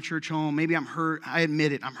haven't found a church home. Maybe I'm hurt. I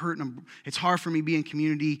admit it. I'm hurt. It's hard for me to be in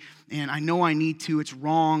community, and I know I need to. It's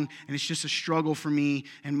wrong, and it's just a struggle for me,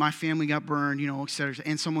 and my family got burned, you know, et cetera.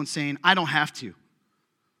 And someone saying, I don't have to.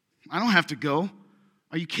 I don't have to go.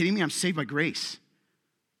 Are you kidding me? I'm saved by grace.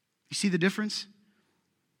 You see the difference?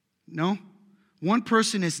 No? One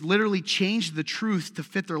person has literally changed the truth to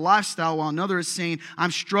fit their lifestyle, while another is saying,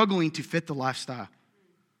 I'm struggling to fit the lifestyle.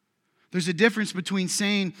 There's a difference between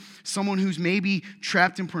saying someone who's maybe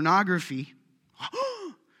trapped in pornography,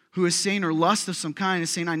 who is saying, or lust of some kind, is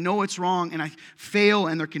saying, I know it's wrong, and I fail,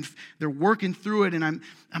 and they're working through it, and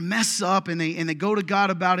I mess up, and they go to God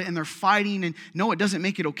about it, and they're fighting, and no, it doesn't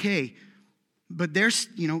make it okay. But there's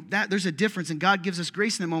a difference, and God gives us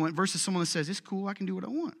grace in that moment versus someone that says, it's cool, I can do what I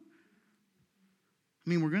want. I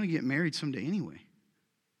mean, we're going to get married someday anyway.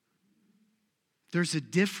 There's a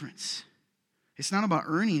difference. It's not about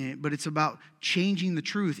earning it, but it's about changing the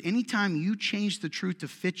truth. Anytime you change the truth to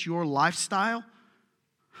fit your lifestyle,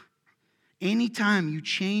 anytime you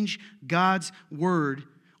change God's word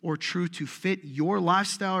or truth to fit your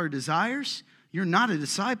lifestyle or desires, you're not a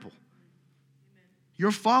disciple. You're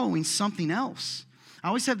following something else. I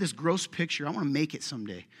always have this gross picture. I want to make it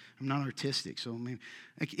someday. I'm not artistic, so maybe.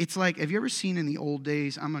 It's like, have you ever seen in the old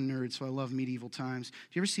days, I'm a nerd, so I love medieval times. Do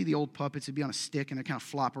you ever see the old puppets? They'd be on a stick, and they kind of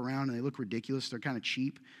flop around, and they look ridiculous. They're kind of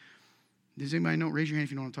cheap. Does anybody know? Raise your hand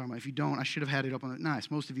if you know what I'm talking about. If you don't, I should have had it up on the,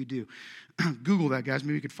 nice, most of you do. Google that, guys.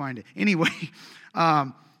 Maybe you could find it. Anyway,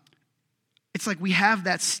 It's like we have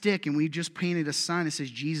that stick and we just painted a sign that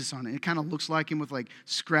says Jesus on it. It kind of looks like him with like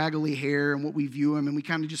scraggly hair and what we view him, and we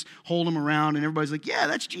kind of just hold him around and everybody's like, yeah,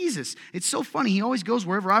 that's Jesus. It's so funny. He always goes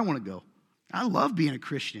wherever I want to go. I love being a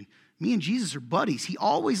Christian. Me and Jesus are buddies. He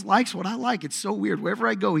always likes what I like. It's so weird. Wherever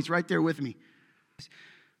I go, he's right there with me.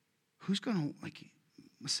 Who's going to,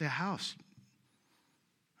 let's say a house.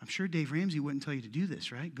 I'm sure Dave Ramsey wouldn't tell you to do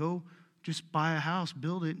this, right? Go just buy a house,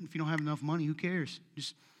 build it. If you don't have enough money, who cares?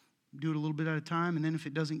 Just do it a little bit at a time, and then if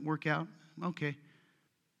it doesn't work out, okay.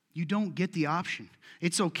 You don't get the option.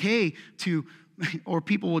 It's okay to, or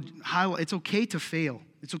people will highlight, it's okay to fail.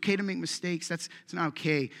 It's okay to make mistakes. It's not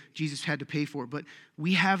okay. Jesus had to pay for it. But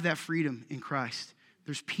we have that freedom in Christ.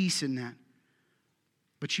 There's peace in that.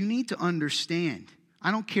 But you need to understand, I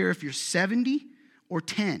don't care if you're 70 or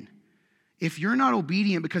 10. If you're not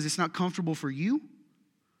obedient because it's not comfortable for you,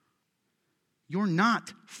 you're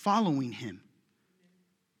not following him.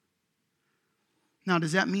 Now,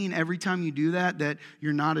 does that mean every time you do that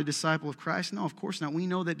you're not a disciple of Christ? No, of course not. We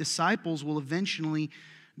know that disciples will eventually,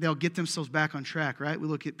 they'll get themselves back on track, right? We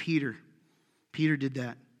look at Peter. Peter did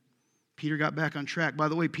that. Peter got back on track. By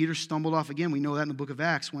the way, Peter stumbled off again. We know that in the book of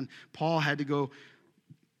Acts when Paul had to go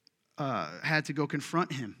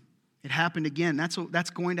confront him. It happened again. That's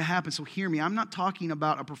going to happen. So hear me. I'm not talking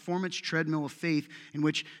about a performance treadmill of faith in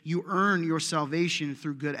which you earn your salvation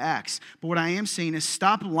through good acts. But what I am saying is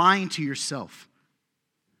stop lying to yourself.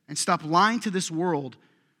 And stop lying to this world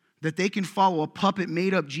that they can follow a puppet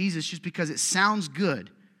made up Jesus just because it sounds good.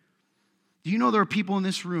 Do you know there are people in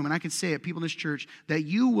this room, and I can say it, people in this church, that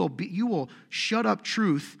you will shut up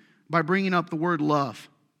truth by bringing up the word love.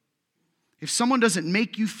 If someone doesn't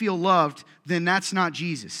make you feel loved, then that's not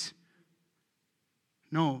Jesus.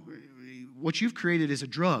 No, what you've created is a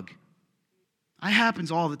drug. It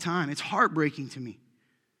happens all the time. It's heartbreaking to me.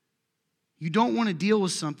 You don't want to deal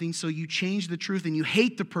with something, so you change the truth and you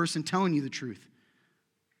hate the person telling you the truth.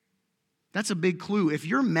 That's a big clue. If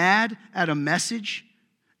you're mad at a message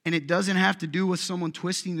and it doesn't have to do with someone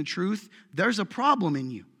twisting the truth, there's a problem in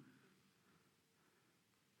you.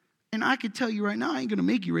 And I could tell you right now, I ain't going to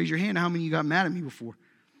make you raise your hand how many of you got mad at me before.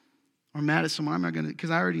 Or mad at someone. I'm not going to, because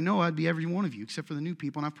I already know I'd be every one of you, except for the new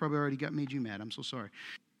people, and I've probably already made you mad. I'm so sorry.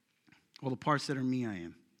 Well, the parts that are me, I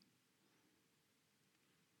am.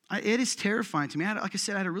 It is terrifying to me. Like I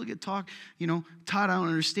said, I had a really good talk. Todd, I don't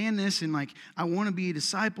understand this, and I want to be a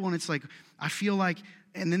disciple, and it's like, I feel like,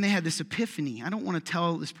 and then they had this epiphany. I don't want to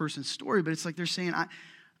tell this person's story, but it's like they're saying,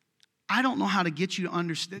 I don't know how to get you to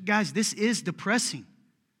understand. Guys, this is depressing.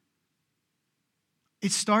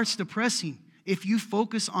 It starts depressing. If you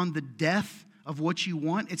focus on the death of what you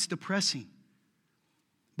want, it's depressing.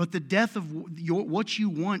 But the death of what you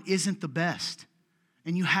want isn't the best,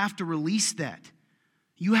 and you have to release that.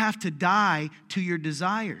 You have to die to your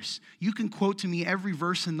desires. You can quote to me every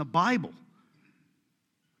verse in the Bible.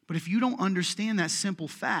 But if you don't understand that simple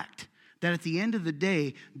fact, that at the end of the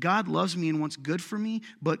day, God loves me and wants good for me,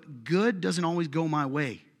 but good doesn't always go my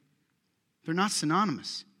way. They're not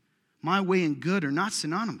synonymous. My way and good are not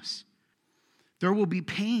synonymous. There will be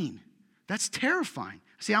pain. That's terrifying.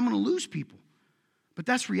 See, I'm going to lose people. But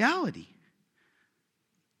that's reality.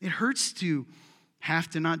 It hurts to have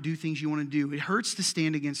to not do things you want to do. It hurts to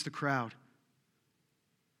stand against the crowd.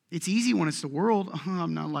 It's easy when it's the world. Oh,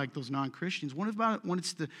 I'm not like those non-Christians. What about when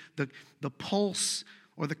it's the pulse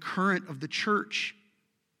or the current of the church?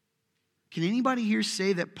 Can anybody here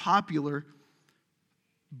say that popular,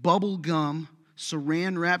 bubblegum,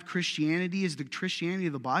 saran-wrapped Christianity is the Christianity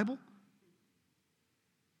of the Bible?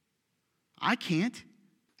 I can't.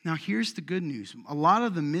 Now, here's the good news. A lot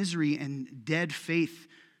of the misery and dead faith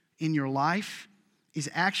in your life is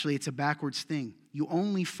actually, it's a backwards thing. You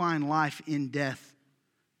only find life in death.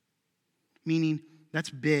 Meaning, that's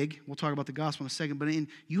big. We'll talk about the gospel in a second. But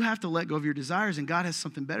you have to let go of your desires, and God has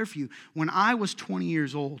something better for you. When I was 20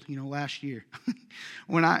 years old, last year,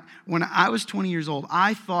 when I was 20 years old,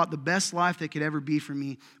 I thought the best life that could ever be for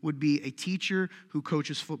me would be a teacher who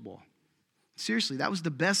coaches football. Seriously, that was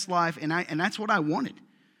the best life, and that's what I wanted.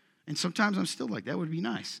 And sometimes I'm still like, that would be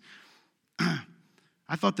nice.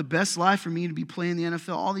 I thought the best life for me to be playing the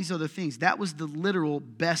NFL, all these other things. That was the literal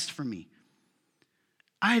best for me.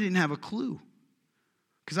 I didn't have a clue.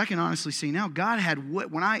 Because I can honestly say now, God had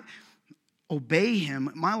when I obey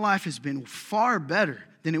him, my life has been far better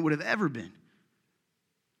than it would have ever been.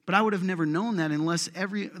 But I would have never known that unless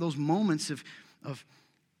those moments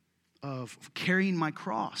of carrying my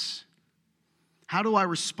cross. How do I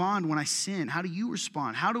respond when I sin? How do you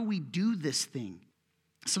respond? How do we do this thing?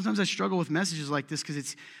 Sometimes I struggle with messages like this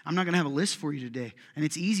because I'm not going to have a list for you today. And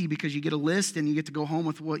it's easy because you get a list and you get to go home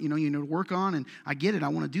with what you know to work on. And I get it. I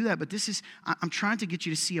want to do that. But I'm trying to get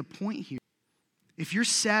you to see a point here. If you're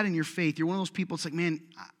sad in your faith, you're one of those people, it's like, man,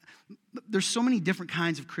 there's so many different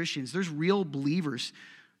kinds of Christians. There's real believers.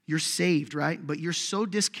 You're saved, right? But you're so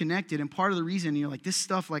disconnected. And part of the reason you're like, this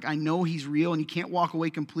stuff, like, I know he's real and you can't walk away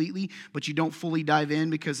completely, but you don't fully dive in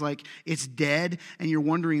because, like, it's dead and you're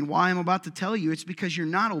wondering why I'm about to tell you. It's because you're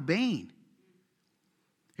not obeying.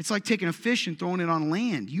 It's like taking a fish and throwing it on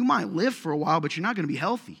land. You might live for a while, but you're not going to be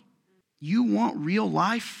healthy. You want real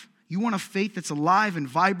life? You want a faith that's alive and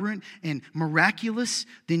vibrant and miraculous?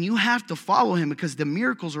 Then you have to follow him because the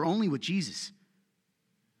miracles are only with Jesus.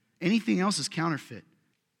 Anything else is counterfeit.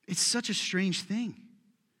 It's such a strange thing.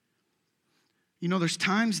 You know, there's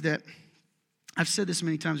times that, I've said this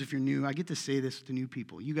many times if you're new, I get to say this to new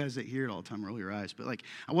people. You guys that hear it all the time roll your eyes. But like,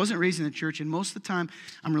 I wasn't raised in the church, and most of the time,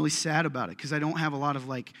 I'm really sad about it because I don't have a lot of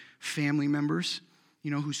like family members,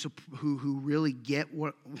 you know, who really get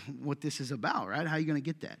what this is about, right? How are you going to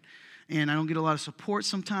get that? And I don't get a lot of support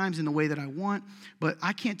sometimes in the way that I want. But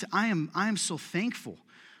I am so thankful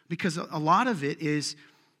because a lot of it is,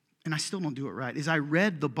 and I still don't do it right, is I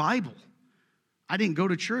read the Bible. I didn't go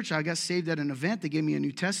to church. I got saved at an event. They gave me a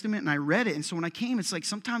New Testament, and I read it. And so when I came, it's like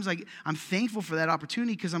sometimes I'm thankful for that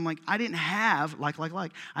opportunity because I'm like, I didn't have,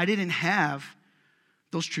 I didn't have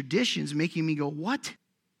those traditions making me go, what?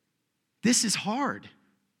 This is hard.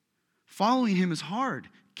 Following him is hard.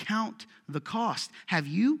 Count the cost. Have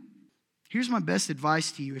you? Here's my best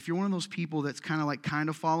advice to you. If you're one of those people that's kind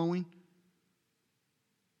of following,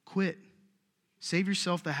 quit. Save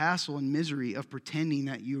yourself the hassle and misery of pretending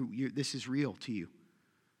that this is real to you.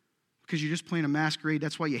 Because you're just playing a masquerade.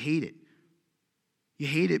 That's why you hate it. You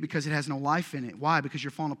hate it because it has no life in it. Why? Because you're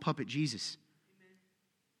following a puppet Jesus. Amen.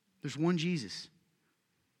 There's one Jesus.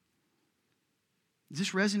 Is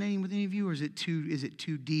this resonating with any of you, or is it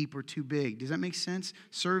too deep or too big? Does that make sense?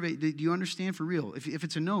 Survey. Do you understand for real? If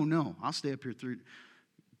it's a no. I'll stay up here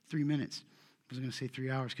 3 minutes. I was going to say 3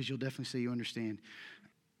 hours because you'll definitely say you understand.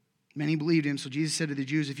 Many believed him, so Jesus said to the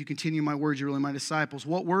Jews, if you continue my words, you're really my disciples.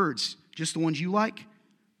 What words? Just the ones you like?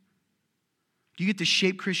 Do you get to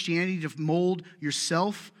shape Christianity to mold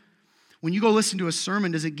yourself? When you go listen to a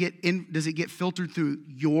sermon, does it get filtered through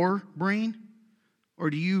your brain? Or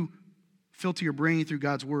do you filter your brain through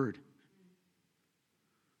God's word?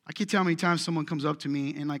 I can't tell how many times someone comes up to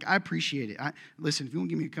me and I appreciate it. Listen, if you want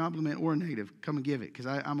to give me a compliment or a negative, come and give it because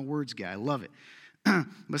I'm a words guy. I love it.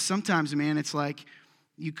 But sometimes, man, it's like,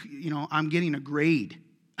 you know, I'm getting a grade.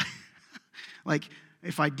 Like,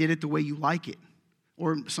 if I did it the way you like it.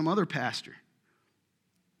 Or some other pastor.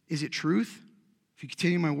 Is it truth? If you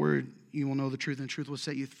continue my word, you will know the truth, and the truth will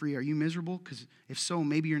set you free. Are you miserable? Because if so,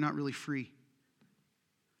 maybe you're not really free.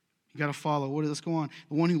 You got to follow. Let's go on.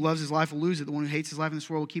 The one who loves his life will lose it. The one who hates his life in this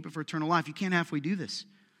world will keep it for eternal life. You can't halfway do this.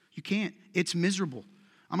 You can't. It's miserable.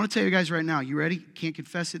 I'm going to tell you guys right now. You ready? Can't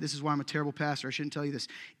confess it. This is why I'm a terrible pastor. I shouldn't tell you this.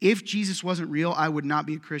 If Jesus wasn't real, I would not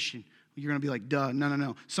be a Christian. You're going to be like, duh,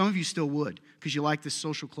 no. Some of you still would because you like this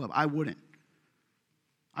social club. I wouldn't.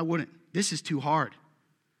 This is too hard.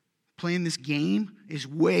 Playing this game is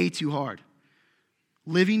way too hard.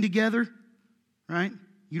 Living together, right?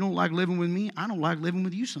 You don't like living with me. I don't like living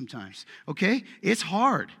with you sometimes, okay? It's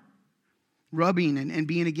hard. Rubbing and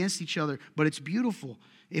being against each other, but it's beautiful.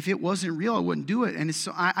 If it wasn't real, I wouldn't do it. And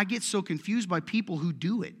I get so confused by people who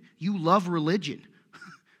do it. You love religion.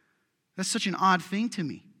 That's such an odd thing to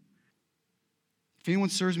me. If anyone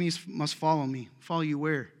serves me, must follow me. Follow you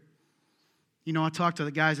where? You know, I talked to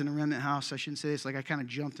the guys in the Remnant House. I shouldn't say this. I kind of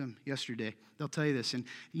jumped them yesterday. They'll tell you this. And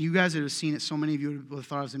you guys that have seen it, so many of you would have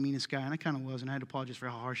thought I was the meanest guy. And I kind of was. And I had to apologize for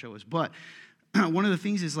how harsh I was. But one of the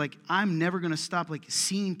things is, I'm never going to stop,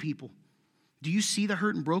 seeing people. Do you see the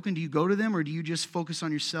hurt and broken? Do you go to them, or do you just focus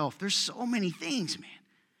on yourself? There's so many things, man.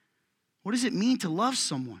 What does it mean to love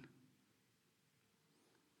someone?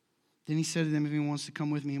 Then he said to them, if anyone wants to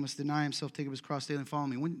come with me, he must deny himself, take up his cross daily, and follow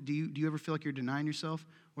me. Do you ever feel like you're denying yourself,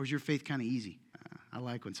 or is your faith kind of easy? I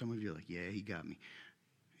like when some of you are like, yeah, he got me.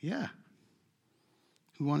 Yeah.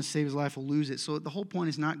 Who wants to save his life will lose it. So the whole point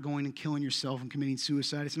is not going and killing yourself and committing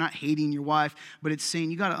suicide. It's not hating your wife, but it's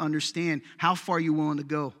saying you got to understand how far you're willing to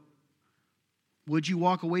go. Would you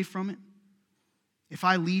walk away from it? If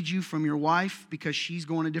I lead you from your wife because she's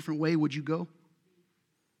going a different way, would you go?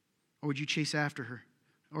 Or would you chase after her?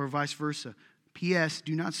 Or vice versa? P.S.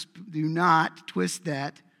 Do not twist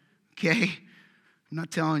that, okay? I'm not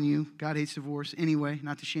telling you. God hates divorce. Anyway,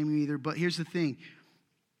 not to shame you either. But here's the thing.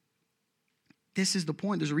 This is the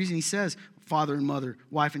point. There's a reason he says father and mother,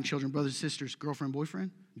 wife and children, brothers and sisters, girlfriend, boyfriend,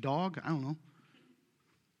 dog, I don't know.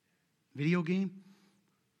 Video game?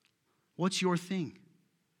 What's your thing?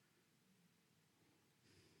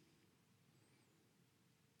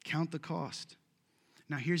 Count the cost.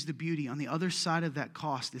 Now here's the beauty. On the other side of that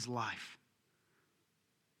cost is life.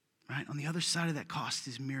 Right? On the other side of that cost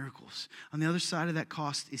is miracles. On the other side of that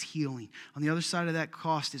cost is healing. On the other side of that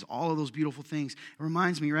cost is all of those beautiful things. It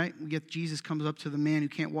reminds me, right? We get Jesus comes up to the man who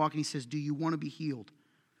can't walk and he says, do you want to be healed?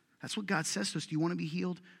 That's what God says to us. Do you want to be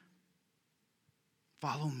healed?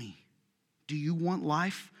 Follow me. Do you want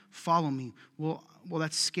life? Follow me. Well,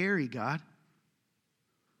 that's scary, God.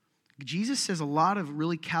 Jesus says a lot of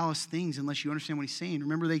really callous things unless you understand what he's saying.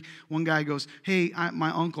 Remember, one guy goes, hey, my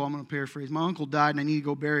uncle, I'm going to paraphrase, my uncle died and I need to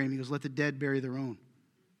go bury him. He goes, let the dead bury their own.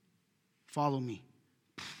 Follow me.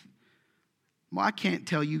 Well, I can't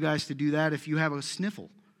tell you guys to do that if you have a sniffle.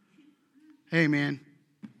 Hey, man,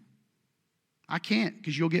 I can't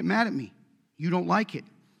because you'll get mad at me. You don't like it.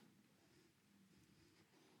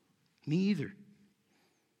 Me either.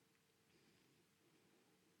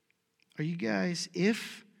 Are you guys,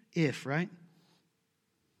 right?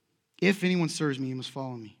 If anyone serves me, he must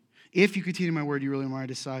follow me. If you continue my word, you really are my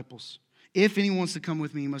disciples. If anyone wants to come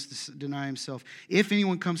with me, he must deny himself. If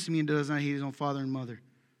anyone comes to me and does not hate his own father and mother.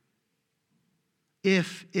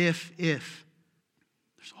 If. There's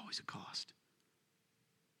always a cost.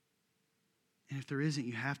 And if there isn't,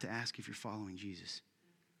 you have to ask if you're following Jesus.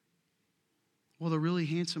 Well, the really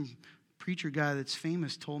handsome preacher guy that's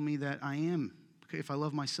famous told me that I am, if I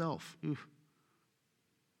love myself. Oof.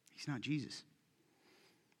 He's not Jesus.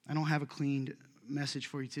 I don't have a cleaned message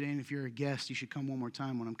for you today, and if you're a guest, you should come one more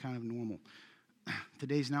time when I'm kind of normal.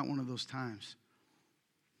 Today's not one of those times.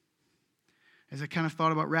 As I kind of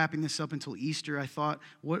thought about wrapping this up until Easter, I thought,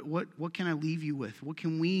 what can I leave you with? What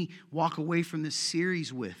can we walk away from this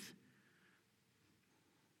series with?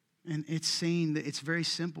 And it's saying that it's very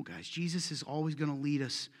simple, guys. Jesus is always going to lead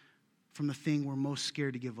us from the thing we're most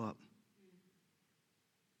scared to give up.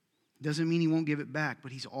 Doesn't mean he won't give it back,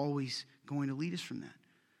 but he's always going to lead us from that.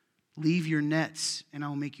 Leave your nets, and I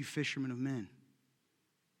will make you fishermen of men.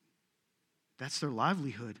 That's their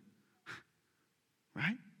livelihood,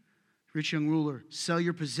 right? Rich young ruler, sell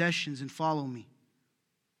your possessions and follow me.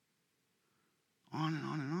 On and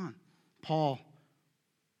on and on. Paul,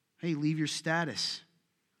 hey, leave your status.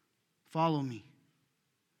 Follow me.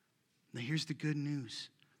 Now here's the good news.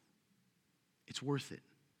 It's worth it.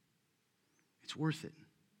 It's worth it.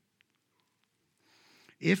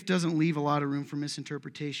 If doesn't leave a lot of room for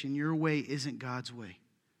misinterpretation. Your way isn't God's way.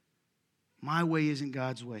 My way isn't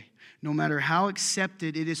God's way. No matter how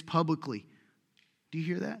accepted it is publicly. Do you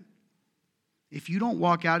hear that? If you don't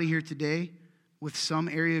walk out of here today with some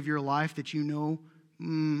area of your life that you know,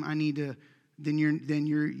 I need to, then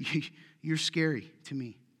you're scary to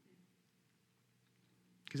me.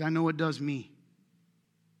 Because I know it does me.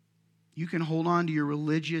 You can hold on to your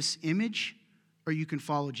religious image or you can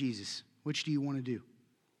follow Jesus. Which do you want to do?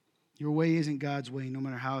 Your way isn't God's way, no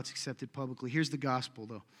matter how it's accepted publicly. Here's the gospel,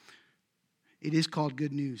 though. It is called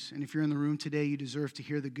good news. And if you're in the room today, you deserve to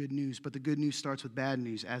hear the good news. But the good news starts with bad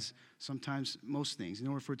news, as sometimes most things. In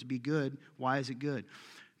order for it to be good, why is it good?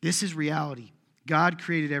 This is reality. God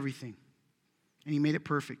created everything, and he made it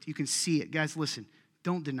perfect. You can see it. Guys, listen,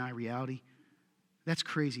 don't deny reality. That's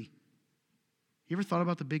crazy. You ever thought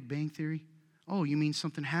about the Big Bang Theory? Oh, you mean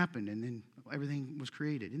something happened, and then everything was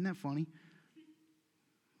created. Isn't that funny?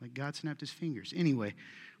 Like God snapped his fingers. Anyway,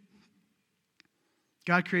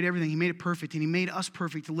 God created everything. He made it perfect, and he made us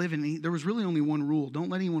perfect to live in. There was really only one rule. Don't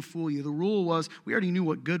let anyone fool you. The rule was, we already knew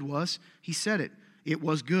what good was. He said it. It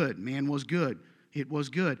was good. Man was good. It was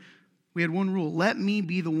good. We had one rule. Let me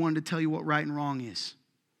be the one to tell you what right and wrong is.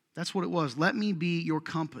 That's what it was. Let me be your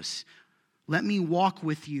compass. Let me walk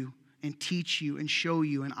with you and teach you and show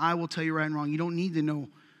you, and I will tell you right and wrong. You don't need to know.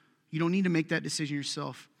 You don't need to make that decision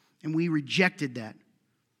yourself. And we rejected that.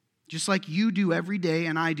 Just like you do every day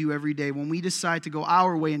and I do every day when we decide to go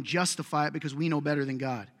our way and justify it because we know better than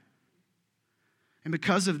God. And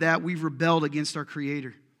because of that, we've rebelled against our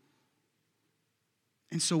Creator.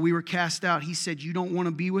 And so we were cast out. He said, you don't want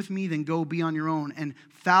to be with me? Then go be on your own. And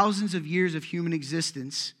thousands of years of human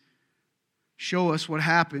existence show us what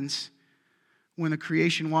happens when the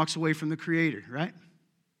creation walks away from the Creator, right?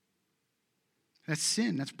 That's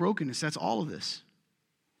sin. That's brokenness. That's all of this.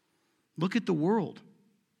 Look at the world.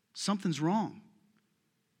 Something's wrong.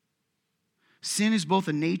 Sin is both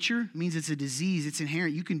a nature, means it's a disease, it's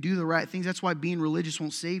inherent. You can do the right things. That's why being religious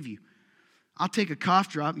won't save you. I'll take a cough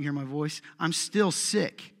drop, you hear my voice. I'm still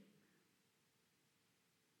sick.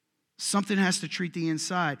 Something has to treat the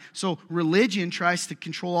inside. So religion tries to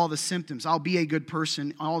control all the symptoms. I'll be a good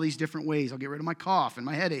person all these different ways. I'll get rid of my cough and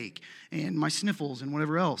my headache and my sniffles and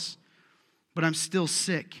whatever else. but I'm still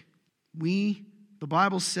sick. The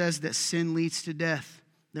Bible says that sin leads to death,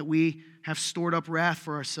 that we have stored up wrath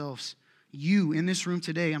for ourselves. You in this room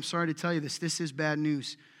today, I'm sorry to tell you this is bad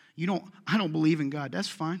news. I don't believe in God. That's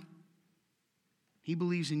fine. He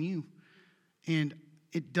believes in you. And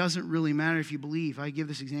it doesn't really matter if you believe. I give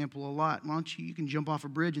this example a lot. Why don't you can jump off a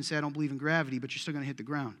bridge and say, I don't believe in gravity, but you're still going to hit the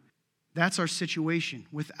ground. That's our situation.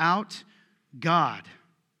 Without God,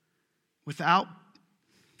 without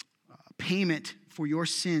payment for your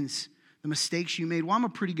sins, the mistakes you made. Well, I'm a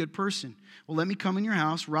pretty good person. Well, let me come in your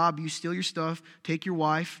house, rob you, steal your stuff, take your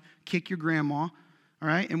wife, kick your grandma, all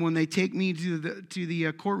right? And when they take me to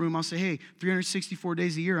the courtroom, I'll say, hey, 364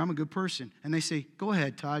 days a year, I'm a good person. And they say, go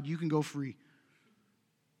ahead, Todd, you can go free.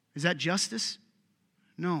 Is that justice?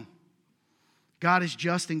 No. God is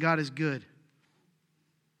just and God is good.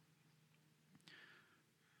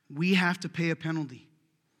 We have to pay a penalty.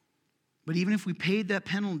 But even if we paid that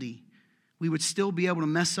penalty, we would still be able to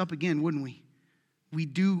mess up again, wouldn't we?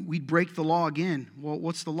 We'd break the law again. Well,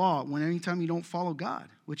 what's the law? When anytime you don't follow God,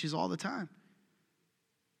 which is all the time.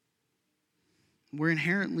 We're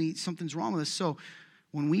inherently, something's wrong with us. So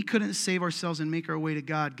when we couldn't save ourselves and make our way to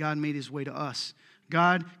God, God made his way to us.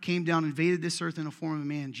 God came down, invaded this earth in the form of a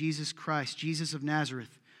man. Jesus Christ, Jesus of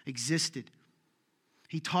Nazareth, existed.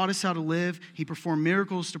 He taught us how to live. He performed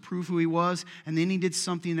miracles to prove who he was. And then he did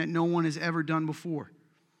something that no one has ever done before.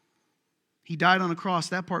 He died on the cross.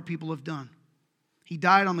 That part people have done. He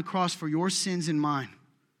died on the cross for your sins and mine.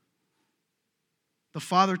 The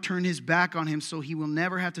Father turned his back on him so he will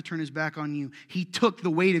never have to turn his back on you. He took the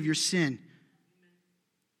weight of your sin.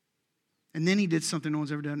 And then he did something no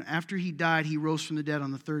one's ever done. After he died, he rose from the dead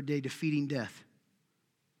on the third day, defeating death.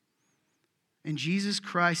 And Jesus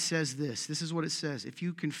Christ says this. This is what it says. If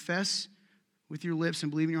you confess with your lips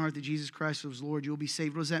and believe in your heart that Jesus Christ is Lord, you'll be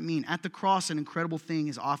saved. What does that mean? At the cross, an incredible thing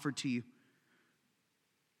is offered to you.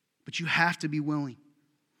 But you have to be willing.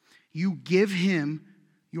 You give him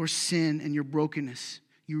your sin and your brokenness.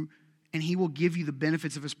 And he will give you the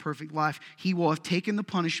benefits of his perfect life. He will have taken the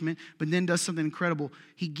punishment, but then does something incredible.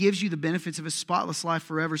 He gives you the benefits of his spotless life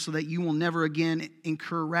forever so that you will never again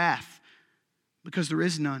incur wrath, because there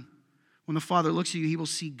is none. When the Father looks at you, he will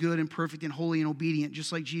see good and perfect and holy and obedient,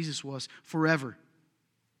 just like Jesus was, forever.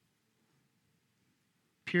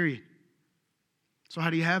 Period. So how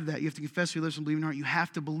do you have that? You have to confess with your lips and believe in your heart. You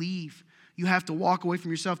have to believe. You have to walk away from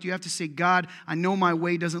yourself. You have to say, God, I know my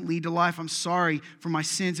way doesn't lead to life. I'm sorry for my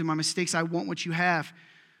sins and my mistakes. I want what you have.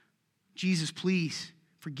 Jesus, please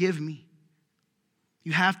forgive me.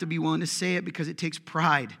 You have to be willing to say it because it takes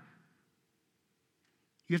pride.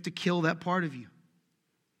 You have to kill that part of you.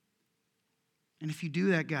 And if you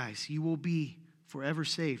do that, guys, you will be forever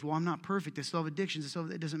saved. Well, I'm not perfect. I still have addictions.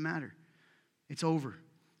 It doesn't matter. It's over.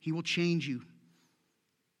 He will change you.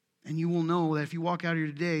 And you will know that if you walk out here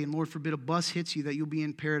today and Lord forbid a bus hits you, that you'll be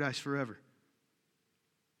in paradise forever.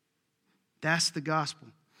 That's the gospel.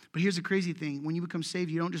 But here's the crazy thing. When you become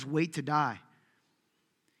saved, you don't just wait to die.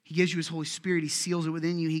 He gives you his Holy Spirit. He seals it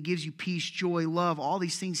within you. He gives you peace, joy, love, all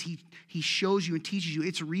these things he shows you and teaches you.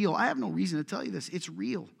 It's real. I have no reason to tell you this. It's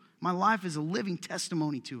real. My life is a living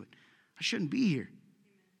testimony to it. I shouldn't be here.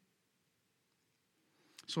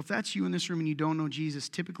 So if that's you in this room and you don't know Jesus,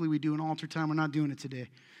 typically we do an altar time. We're not doing it today.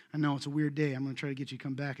 I know it's a weird day. I'm going to try to get you to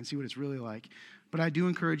come back and see what it's really like. But I do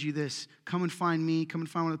encourage you this. Come and find me. Come and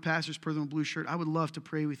find one of the pastors, per the blue shirt. I would love to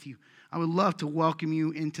pray with you. I would love to welcome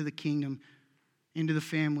you into the kingdom, into the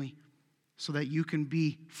family, so that you can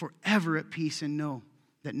be forever at peace and know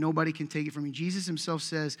that nobody can take it from you. Jesus himself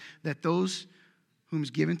says that those whom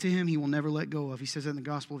is given to him, he will never let go of. He says that in the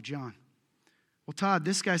Gospel of John. Well, Todd,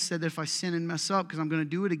 this guy said that if I sin and mess up because I'm going to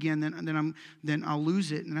do it again, then I'll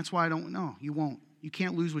lose it. And that's why I don't know. You won't. You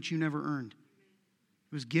can't lose what you never earned.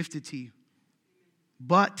 It was gifted to you.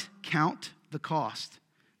 But count the cost,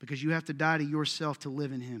 because you have to die to yourself to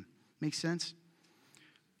live in him. Make sense?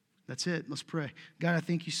 That's it. Let's pray. God, I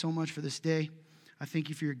thank you so much for this day. I thank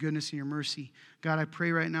you for your goodness and your mercy. God, I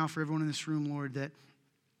pray right now for everyone in this room, Lord, that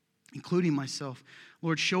including myself,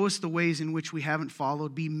 Lord, show us the ways in which we haven't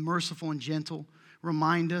followed. Be merciful and gentle.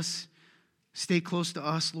 Remind us. Stay close to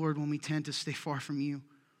us, Lord, when we tend to stay far from you.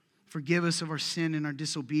 Forgive us of our sin and our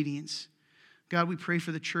disobedience. God, we pray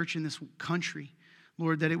for the church in this country,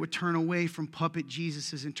 Lord, that it would turn away from puppet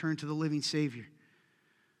Jesuses and turn to the living Savior.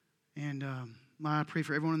 And I pray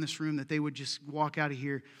for everyone in this room that they would just walk out of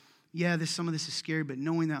here. Yeah, some of this is scary, but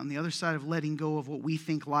knowing that on the other side of letting go of what we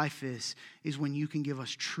think life is when you can give us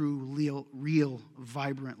true, real,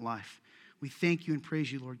 vibrant life. We thank you and praise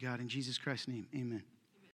you, Lord God. In Jesus Christ's name, amen.